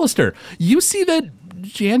much like Alistair, you see that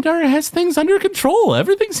Jandar has things under control.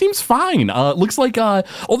 Everything seems fine. Looks like,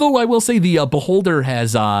 although I will say the beholder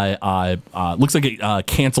has, looks like it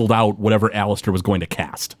canceled out whatever Alistair was going to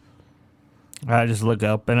cast. I just look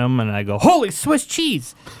up at him and I go, "Holy Swiss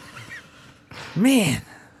cheese! Man,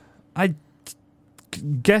 I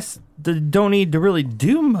guess don't need to really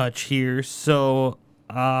do much here, so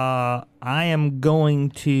I am going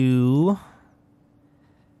to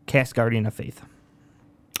cast Guardian of Faith."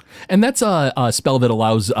 And that's a spell that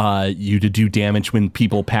allows you to do damage when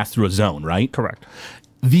people pass through a zone, right? Correct.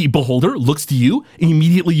 The beholder looks to you and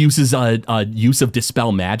immediately uses use of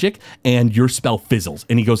Dispel Magic, and your spell fizzles.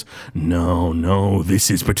 And he goes, No,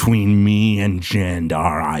 this is between me and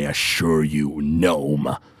Jandar, I assure you,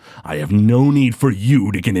 gnome. I have no need for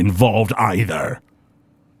you to get involved either.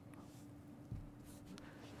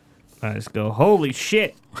 I just go, "Holy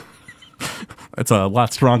shit." that's a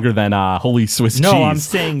lot stronger than Holy Swiss No, Cheese. I'm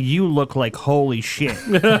saying you look like holy shit.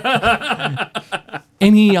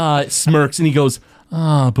 And he smirks and he goes,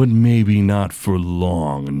 But maybe not for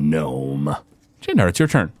long, gnome. Jandar, it's your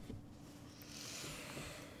turn.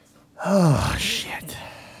 Oh, shit.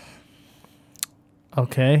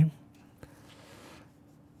 Okay.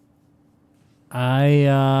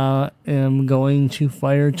 I am going to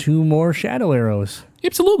fire 2 more shadow arrows.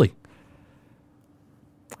 Absolutely.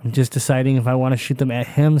 I'm just deciding if I want to shoot them at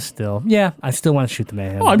him still. Yeah, I still want to shoot them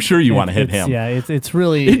at him. Oh, I'm sure you want to hit him. Yeah, it's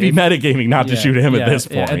really... It'd be metagaming not to shoot him at this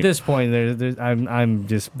point. Yeah, at this point, I'm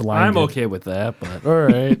just blinded. I'm okay with that, but all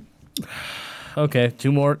right. Okay,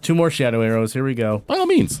 two more shadow arrows. Here we go. By all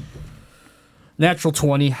means. Natural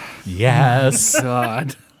 20. Yes.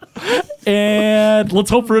 God. And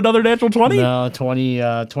let's hope for another natural 20. No,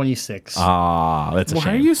 26. That's a Why shame.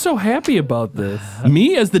 are you so happy about this?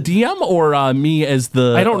 Me as the DM or me as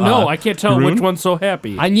the... I don't know. I can't tell Garoon? which one's so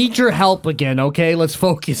happy. I need your help again, okay? Let's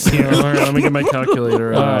focus here. All right, let me get my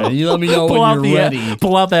calculator All out. right, you let me know Pull out when you're the ready.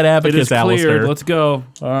 pull out that It abacus, is cleared. Alistair. Let's go.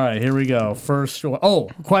 All right, here we go. First one. Oh,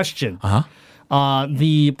 question.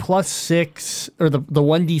 The +6 or the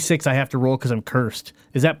 1d6 I have to roll because I'm cursed.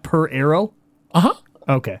 Is that per arrow? Uh-huh.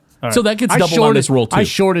 Okay. All right. So that gets double on this roll, too. I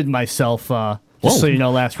shorted myself. Just so you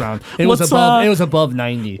know, last round it was Let's, above. It was above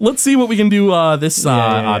 90. Let's see what we can do this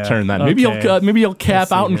Yeah. turn then. Okay. Maybe you'll cap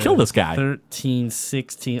Let's out see and kill here. this guy. 13,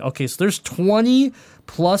 16. Okay, so there's 20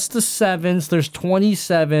 plus the 7s. There's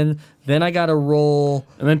 27. Then I got to roll.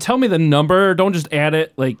 And then tell me the number. Don't just add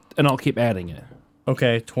it, and I'll keep adding it.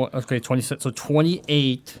 Okay, 27. So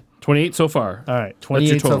 28. 28 so far. All right, That's 28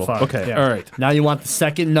 your so total. far. Okay, Yeah. all right. Now you want the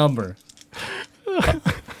second number.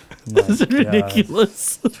 This is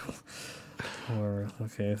ridiculous.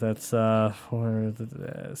 Okay, that's for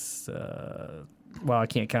this. Well, I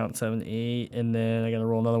can't count 7, 8, and then I got to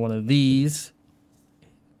roll another one of these.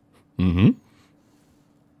 Mm-hmm.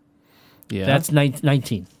 Yeah. That's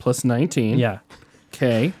 19. plus 19. Yeah.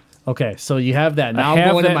 Okay. Okay, so you have that. Now have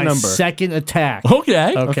I'm going to that my number. second attack.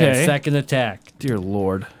 Okay. Okay. Second attack. Dear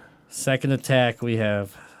Lord. Second attack, we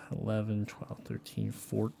have 11, 12, 13,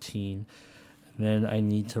 14. And then I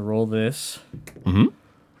need to roll this. Mm-hmm.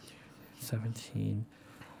 17,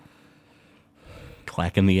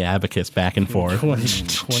 Clacking the abacus back and forth. 20,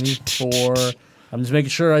 24. I'm just making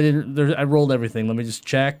sure I rolled everything. Let me just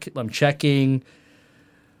check. I'm checking.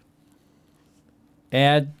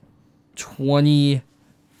 Add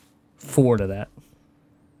 24 to that.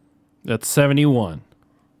 That's 71.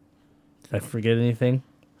 Did I forget anything?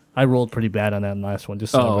 I rolled pretty bad on that last one.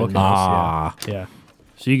 Just so Oh, everybody okay. knows. Yeah.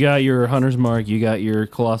 So you got your Hunter's Mark, you got your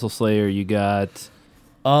Colossal Slayer, you got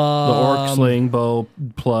The orc slaying bow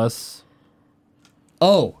plus.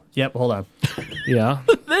 Oh, yep. Hold on. Yeah.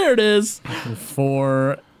 There it is.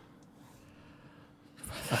 For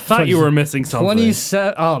I thought you were missing something.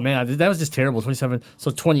 27. Oh man, that was just terrible. 27.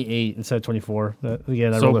 So 28 instead of 24.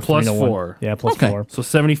 Again, I So rolled a plus 3 and a 1. 4. Yeah, plus Okay. 4. So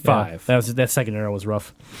 75. Yeah, that second arrow was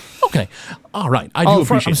rough. Okay. All right. I do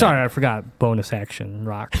appreciate I'm that. sorry, I forgot bonus action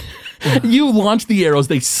rock. You launch the arrows;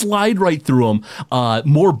 they slide right through him.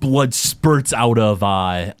 More blood spurts out of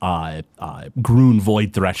Groon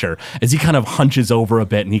Void Thresher as he kind of hunches over a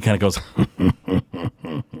bit, and he kind of goes,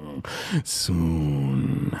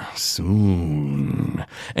 "Soon,"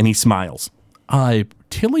 and he smiles.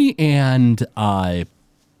 Tilly and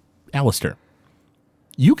Alistair,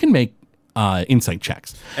 you can make insight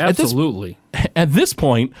checks. Absolutely. At this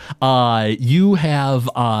point, you have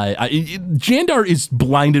Jandar is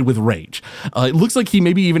blinded with rage. It looks like he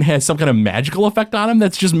maybe even has some kind of magical effect on him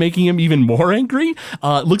that's just making him even more angry.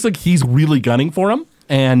 It looks like he's really gunning for him,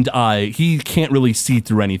 and he can't really see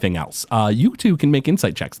through anything else. You two can make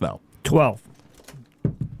insight checks, though. 12.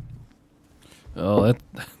 Oh,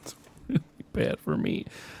 that's really bad for me.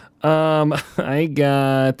 I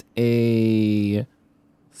got a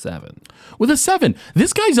 7. With a 7,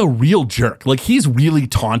 this guy's a real jerk. Like, he's really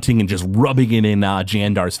taunting and just rubbing it in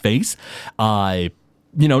Jandar's face.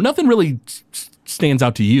 Nothing really stands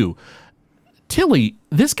out to you. Tilly,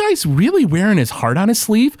 this guy's really wearing his heart on his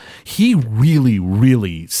sleeve. He really,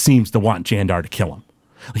 really seems to want Jandar to kill him.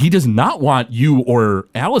 He does not want you or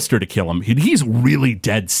Alistair to kill him. He's really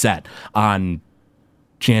dead set on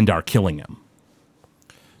Jandar killing him.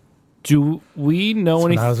 Do we know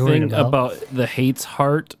what I was worried anything about. about the Hate's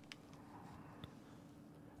Heart?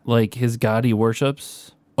 Like his god he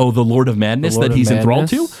worships? Oh, the Lord of Madness Lord that of he's enthralled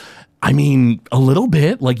to? Madness? I mean, a little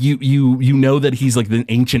bit. Like you know that he's like the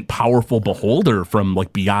ancient, powerful beholder from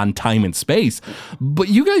like beyond time and space, but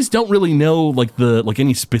you guys don't really know like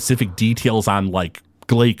any specific details on like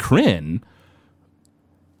Glay Kryn.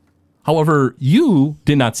 However, you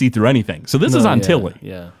did not see through anything, so this is on Tilly.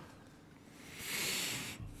 Yeah.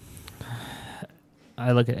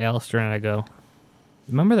 I look at Alistair and I go,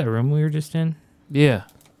 remember that room we were just in? Yeah.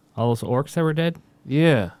 All those orcs that were dead?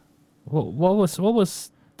 Yeah. What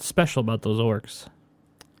was special about those orcs?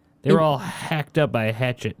 They were all hacked up by a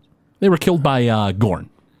hatchet. They were killed by Gorn.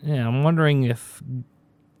 Yeah, I'm wondering if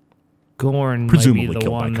Gorn Presumably might be the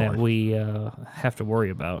killed by one that Gorn. we have to worry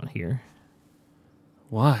about here.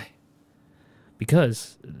 Why?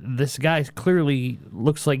 Because this guy clearly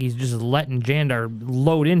looks like he's just letting Jandar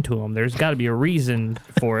load into him. There's got to be a reason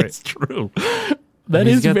for it. It's true. That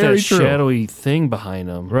He's is got very that true. shadowy thing behind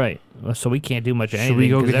him. Right. So we can't do much of anything. Should we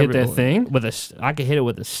go 'cause hit that thing? I can hit it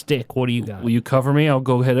with a stick. What do you got? Will you cover me? I'll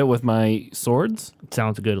go hit it with my swords.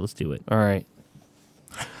 Sounds good. Let's do it. All right.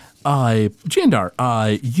 Jandar,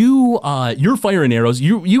 you're firing arrows.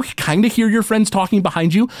 You kind of hear your friends talking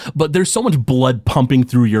behind you, but there's so much blood pumping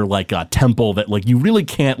through your like temple that like you really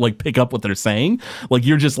can't like pick up what they're saying. Like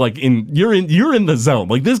you're just like you're in the zone.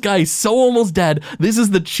 Like this guy is so almost dead. This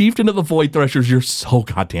is the chieftain of the Void Threshers. You're so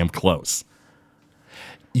goddamn close.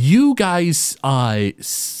 You guys,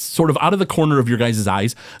 sort of out of the corner of your guys'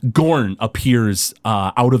 eyes, Gorn appears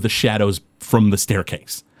out of the shadows from the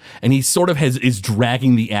staircase. And he sort of is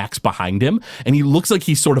dragging the axe behind him, and he looks like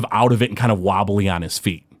he's sort of out of it and kind of wobbly on his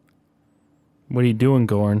feet. What are you doing,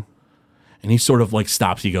 Gorn? And he sort of like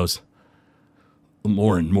stops. He goes, "The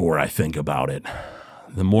more and more I think about it,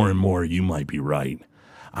 the more and more you might be right.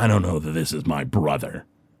 I don't know that this is my brother."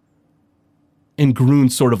 And Groon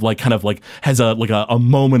sort of like kind of like has a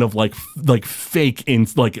moment of like fake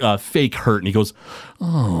fake hurt, and he goes,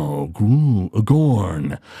 "Oh,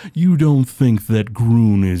 Gorn, you don't think that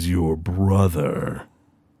Groon is your brother?"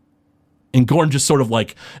 And Gorn just sort of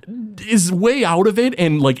like is way out of it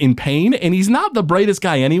and like in pain, and he's not the brightest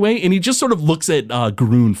guy anyway, and he just sort of looks at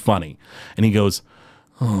Groon funny, and he goes,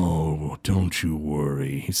 "Oh, don't you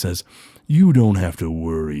worry," he says. "You don't have to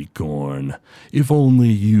worry, Gorn. If only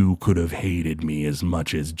you could have hated me as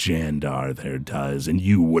much as Jandar there does, and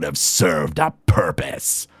you would have served a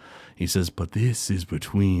purpose." He says, "But this is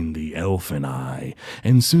between the elf and I,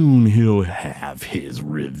 and soon he'll have his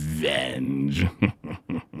revenge."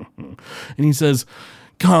 And he says,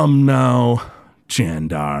 "Come now,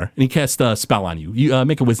 Jandar." And he casts a spell on you. You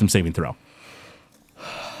make a wisdom saving throw.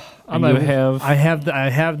 I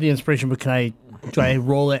have the inspiration, but do I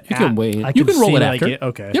roll it? You can wait. You can roll see it that I after. get-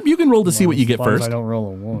 okay. Yep, you can roll to see what you get As long as first. I don't roll a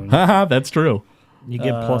 1. Haha, that's true. You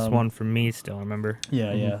get +1 from me still, remember?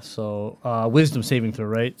 Yeah, yeah. So wisdom saving throw,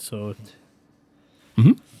 right? So.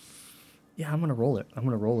 Yeah, I'm gonna roll it.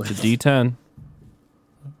 The D10.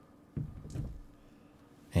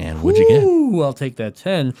 And what'd you get? Ooh, I'll take that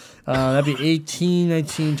 10. That'd be 18,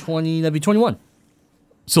 19, 20. That'd be 21.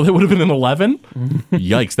 So that would have been an 11?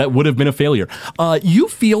 Yikes, that would have been a failure. You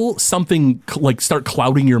feel something start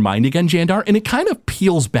clouding your mind again, Jandar, and it kind of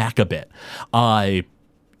peels back a bit.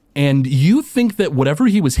 And you think that whatever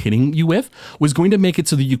he was hitting you with was going to make it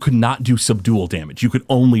so that you could not do subdual damage. You could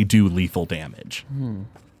only do lethal damage.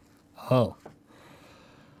 Oh.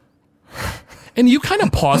 And you kind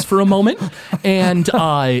of pause for a moment, and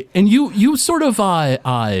you sort of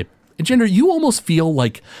Jandar, you almost feel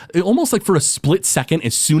like for a split second,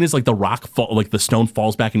 as soon as like the stone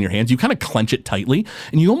falls back in your hands, you kind of clench it tightly,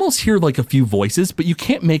 and you almost hear like a few voices, but you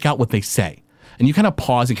can't make out what they say. And you kind of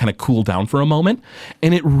pause and kind of cool down for a moment,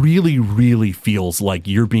 and it really, really feels like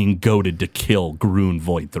you're being goaded to kill Groon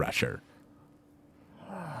Void Thresher.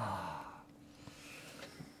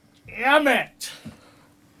 Damn it!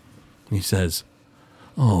 He says,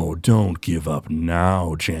 "Oh, don't give up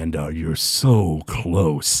now, Jandar. You're so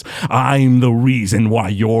close. I'm the reason why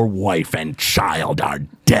your wife and child are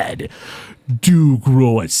dead. Do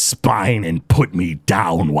grow a spine and put me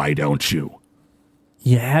down, why don't you?"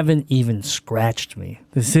 You haven't even scratched me.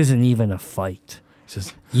 This isn't even a fight. He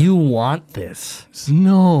says, You want this.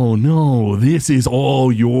 No, this is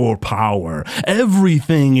all your power.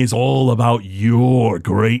 Everything is all about your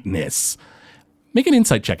greatness. Make an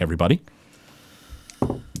insight check, everybody.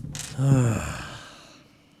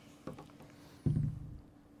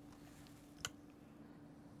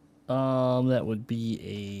 That would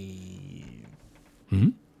be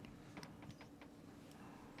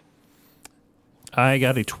I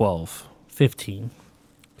got a 12. 15.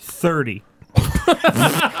 30.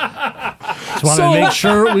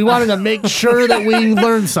 We wanted to make sure that we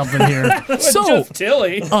learned something here. So,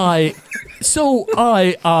 Tilly.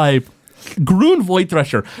 Groon Void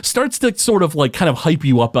Thresher starts to sort of like kind of hype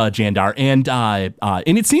you up, Jandar,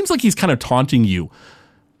 and it seems like he's kind of taunting you.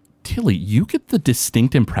 Tilly, you get the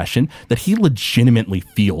distinct impression that he legitimately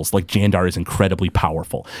feels like Jandar is incredibly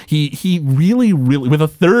powerful. He really, with a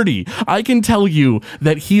 30, I can tell you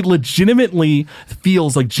that he legitimately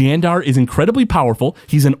feels like Jandar is incredibly powerful.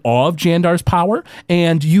 He's in awe of Jandar's power,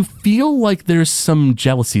 and you feel like there's some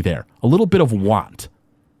jealousy there, a little bit of want.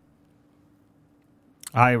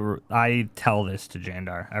 I tell this to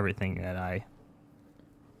Jandar, everything that I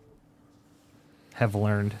have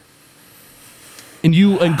learned.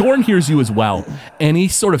 And Gorn hears you as well, and he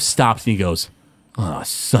sort of stops and he goes, "Oh,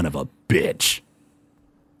 son of a bitch.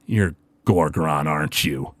 You're Gorgron, aren't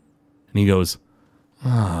you?" And he goes,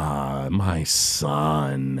 my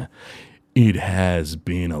son. It has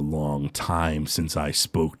been a long time since I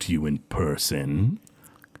spoke to you in person."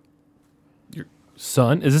 Your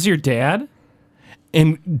son? Is this your dad?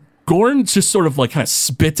 And Gorn just sort of like kind of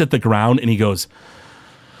spits at the ground, and he goes,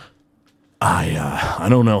 I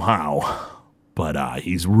don't know how, but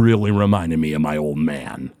he's really reminding me of my old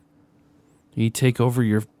man." He take over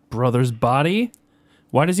your brother's body?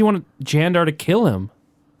 Why does he want Jandar to kill him?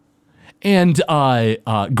 And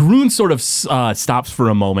Groon sort of stops for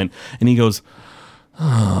a moment, and he goes,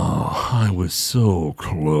 "Oh, I was so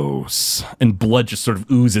close." And blood just sort of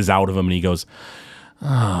oozes out of him, and he goes,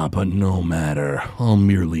 "But no matter. I'll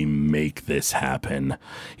merely make this happen."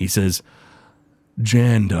 He says,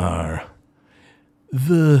 "Jandar,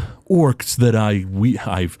 the orcs that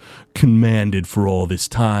I've commanded for all this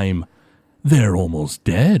time, they're almost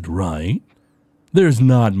dead, right? There's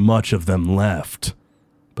not much of them left.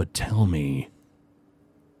 But tell me,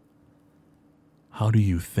 how do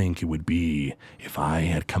you think it would be if I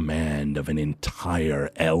had command of an entire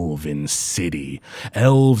elven city?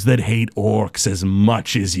 Elves that hate orcs as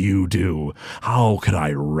much as you do. How could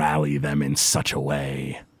I rally them in such a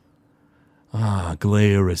way?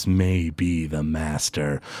 Glaris may be the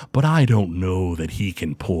master, but I don't know that he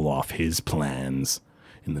can pull off his plans.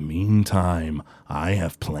 In the meantime, I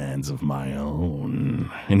have plans of my own."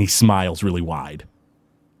 And he smiles really wide.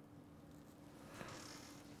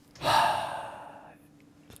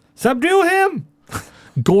 Subdue him!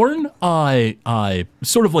 Gorn, I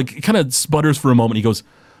sort of like kind of sputters for a moment. He goes,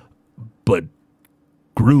 "But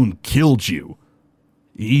Groon killed you.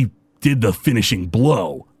 He did the finishing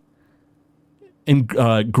blow." And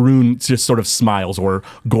Groon just sort of smiles, or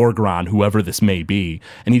Gorgron, whoever this may be,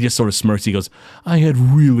 and he just sort of smirks. He goes, "I had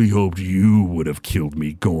really hoped you would have killed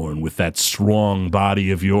me, Gorn, with that strong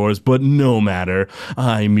body of yours, but no matter.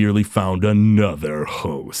 I merely found another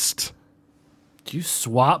host." Do you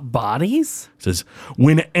swap bodies? Says,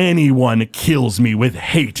 "When anyone kills me with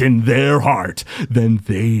hate in their heart, then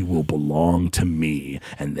they will belong to me,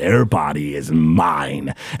 and their body is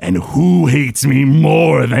mine. And who hates me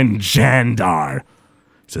more than Jandar?"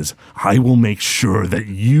 Says, I will make sure that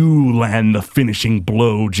you land the finishing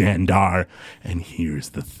blow, Jandar. And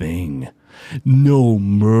here's the thing. No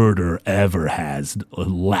murder ever has a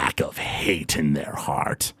lack of hate in their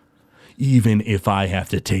heart. Even if I have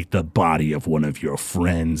to take the body of one of your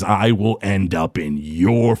friends, I will end up in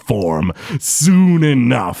your form soon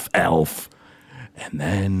enough, elf. And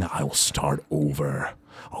then I'll start over.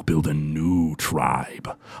 I'll build a new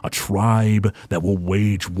tribe. A tribe that will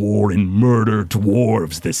wage war and murder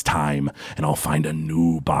dwarves this time. And I'll find a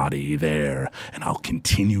new body there. And I'll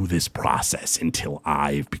continue this process until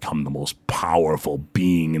I've become the most powerful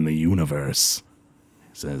being in the universe.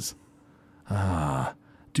 He says,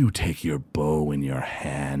 do take your bow in your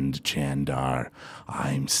hand, Jandar.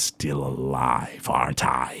 I'm still alive, aren't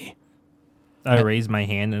I? I raise my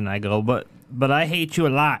hand and I go, but I hate you a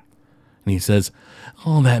lot. And he says,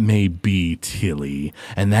 oh, that may be, Tilly,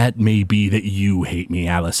 and that may be that you hate me,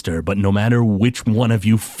 Alistair, but no matter which one of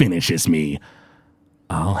you finishes me,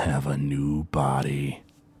 I'll have a new body.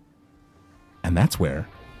 And that's where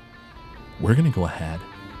we're going to go ahead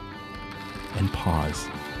and pause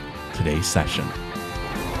today's session.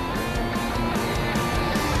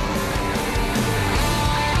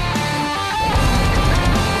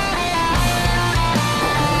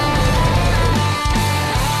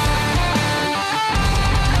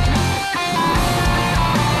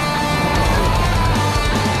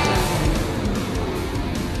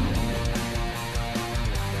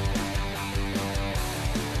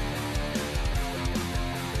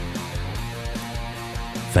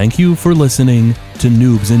 Thank you for listening to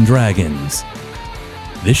Noobs and Dragons.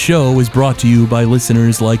 This show is brought to you by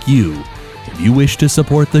listeners like you. If you wish to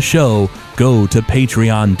support the show, go to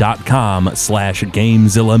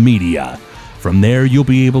patreon.com/Gamezilla Media. From there, you'll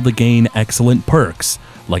be able to gain excellent perks,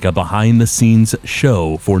 like a behind-the-scenes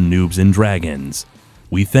show for Noobs and Dragons.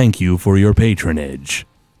 We thank you for your patronage.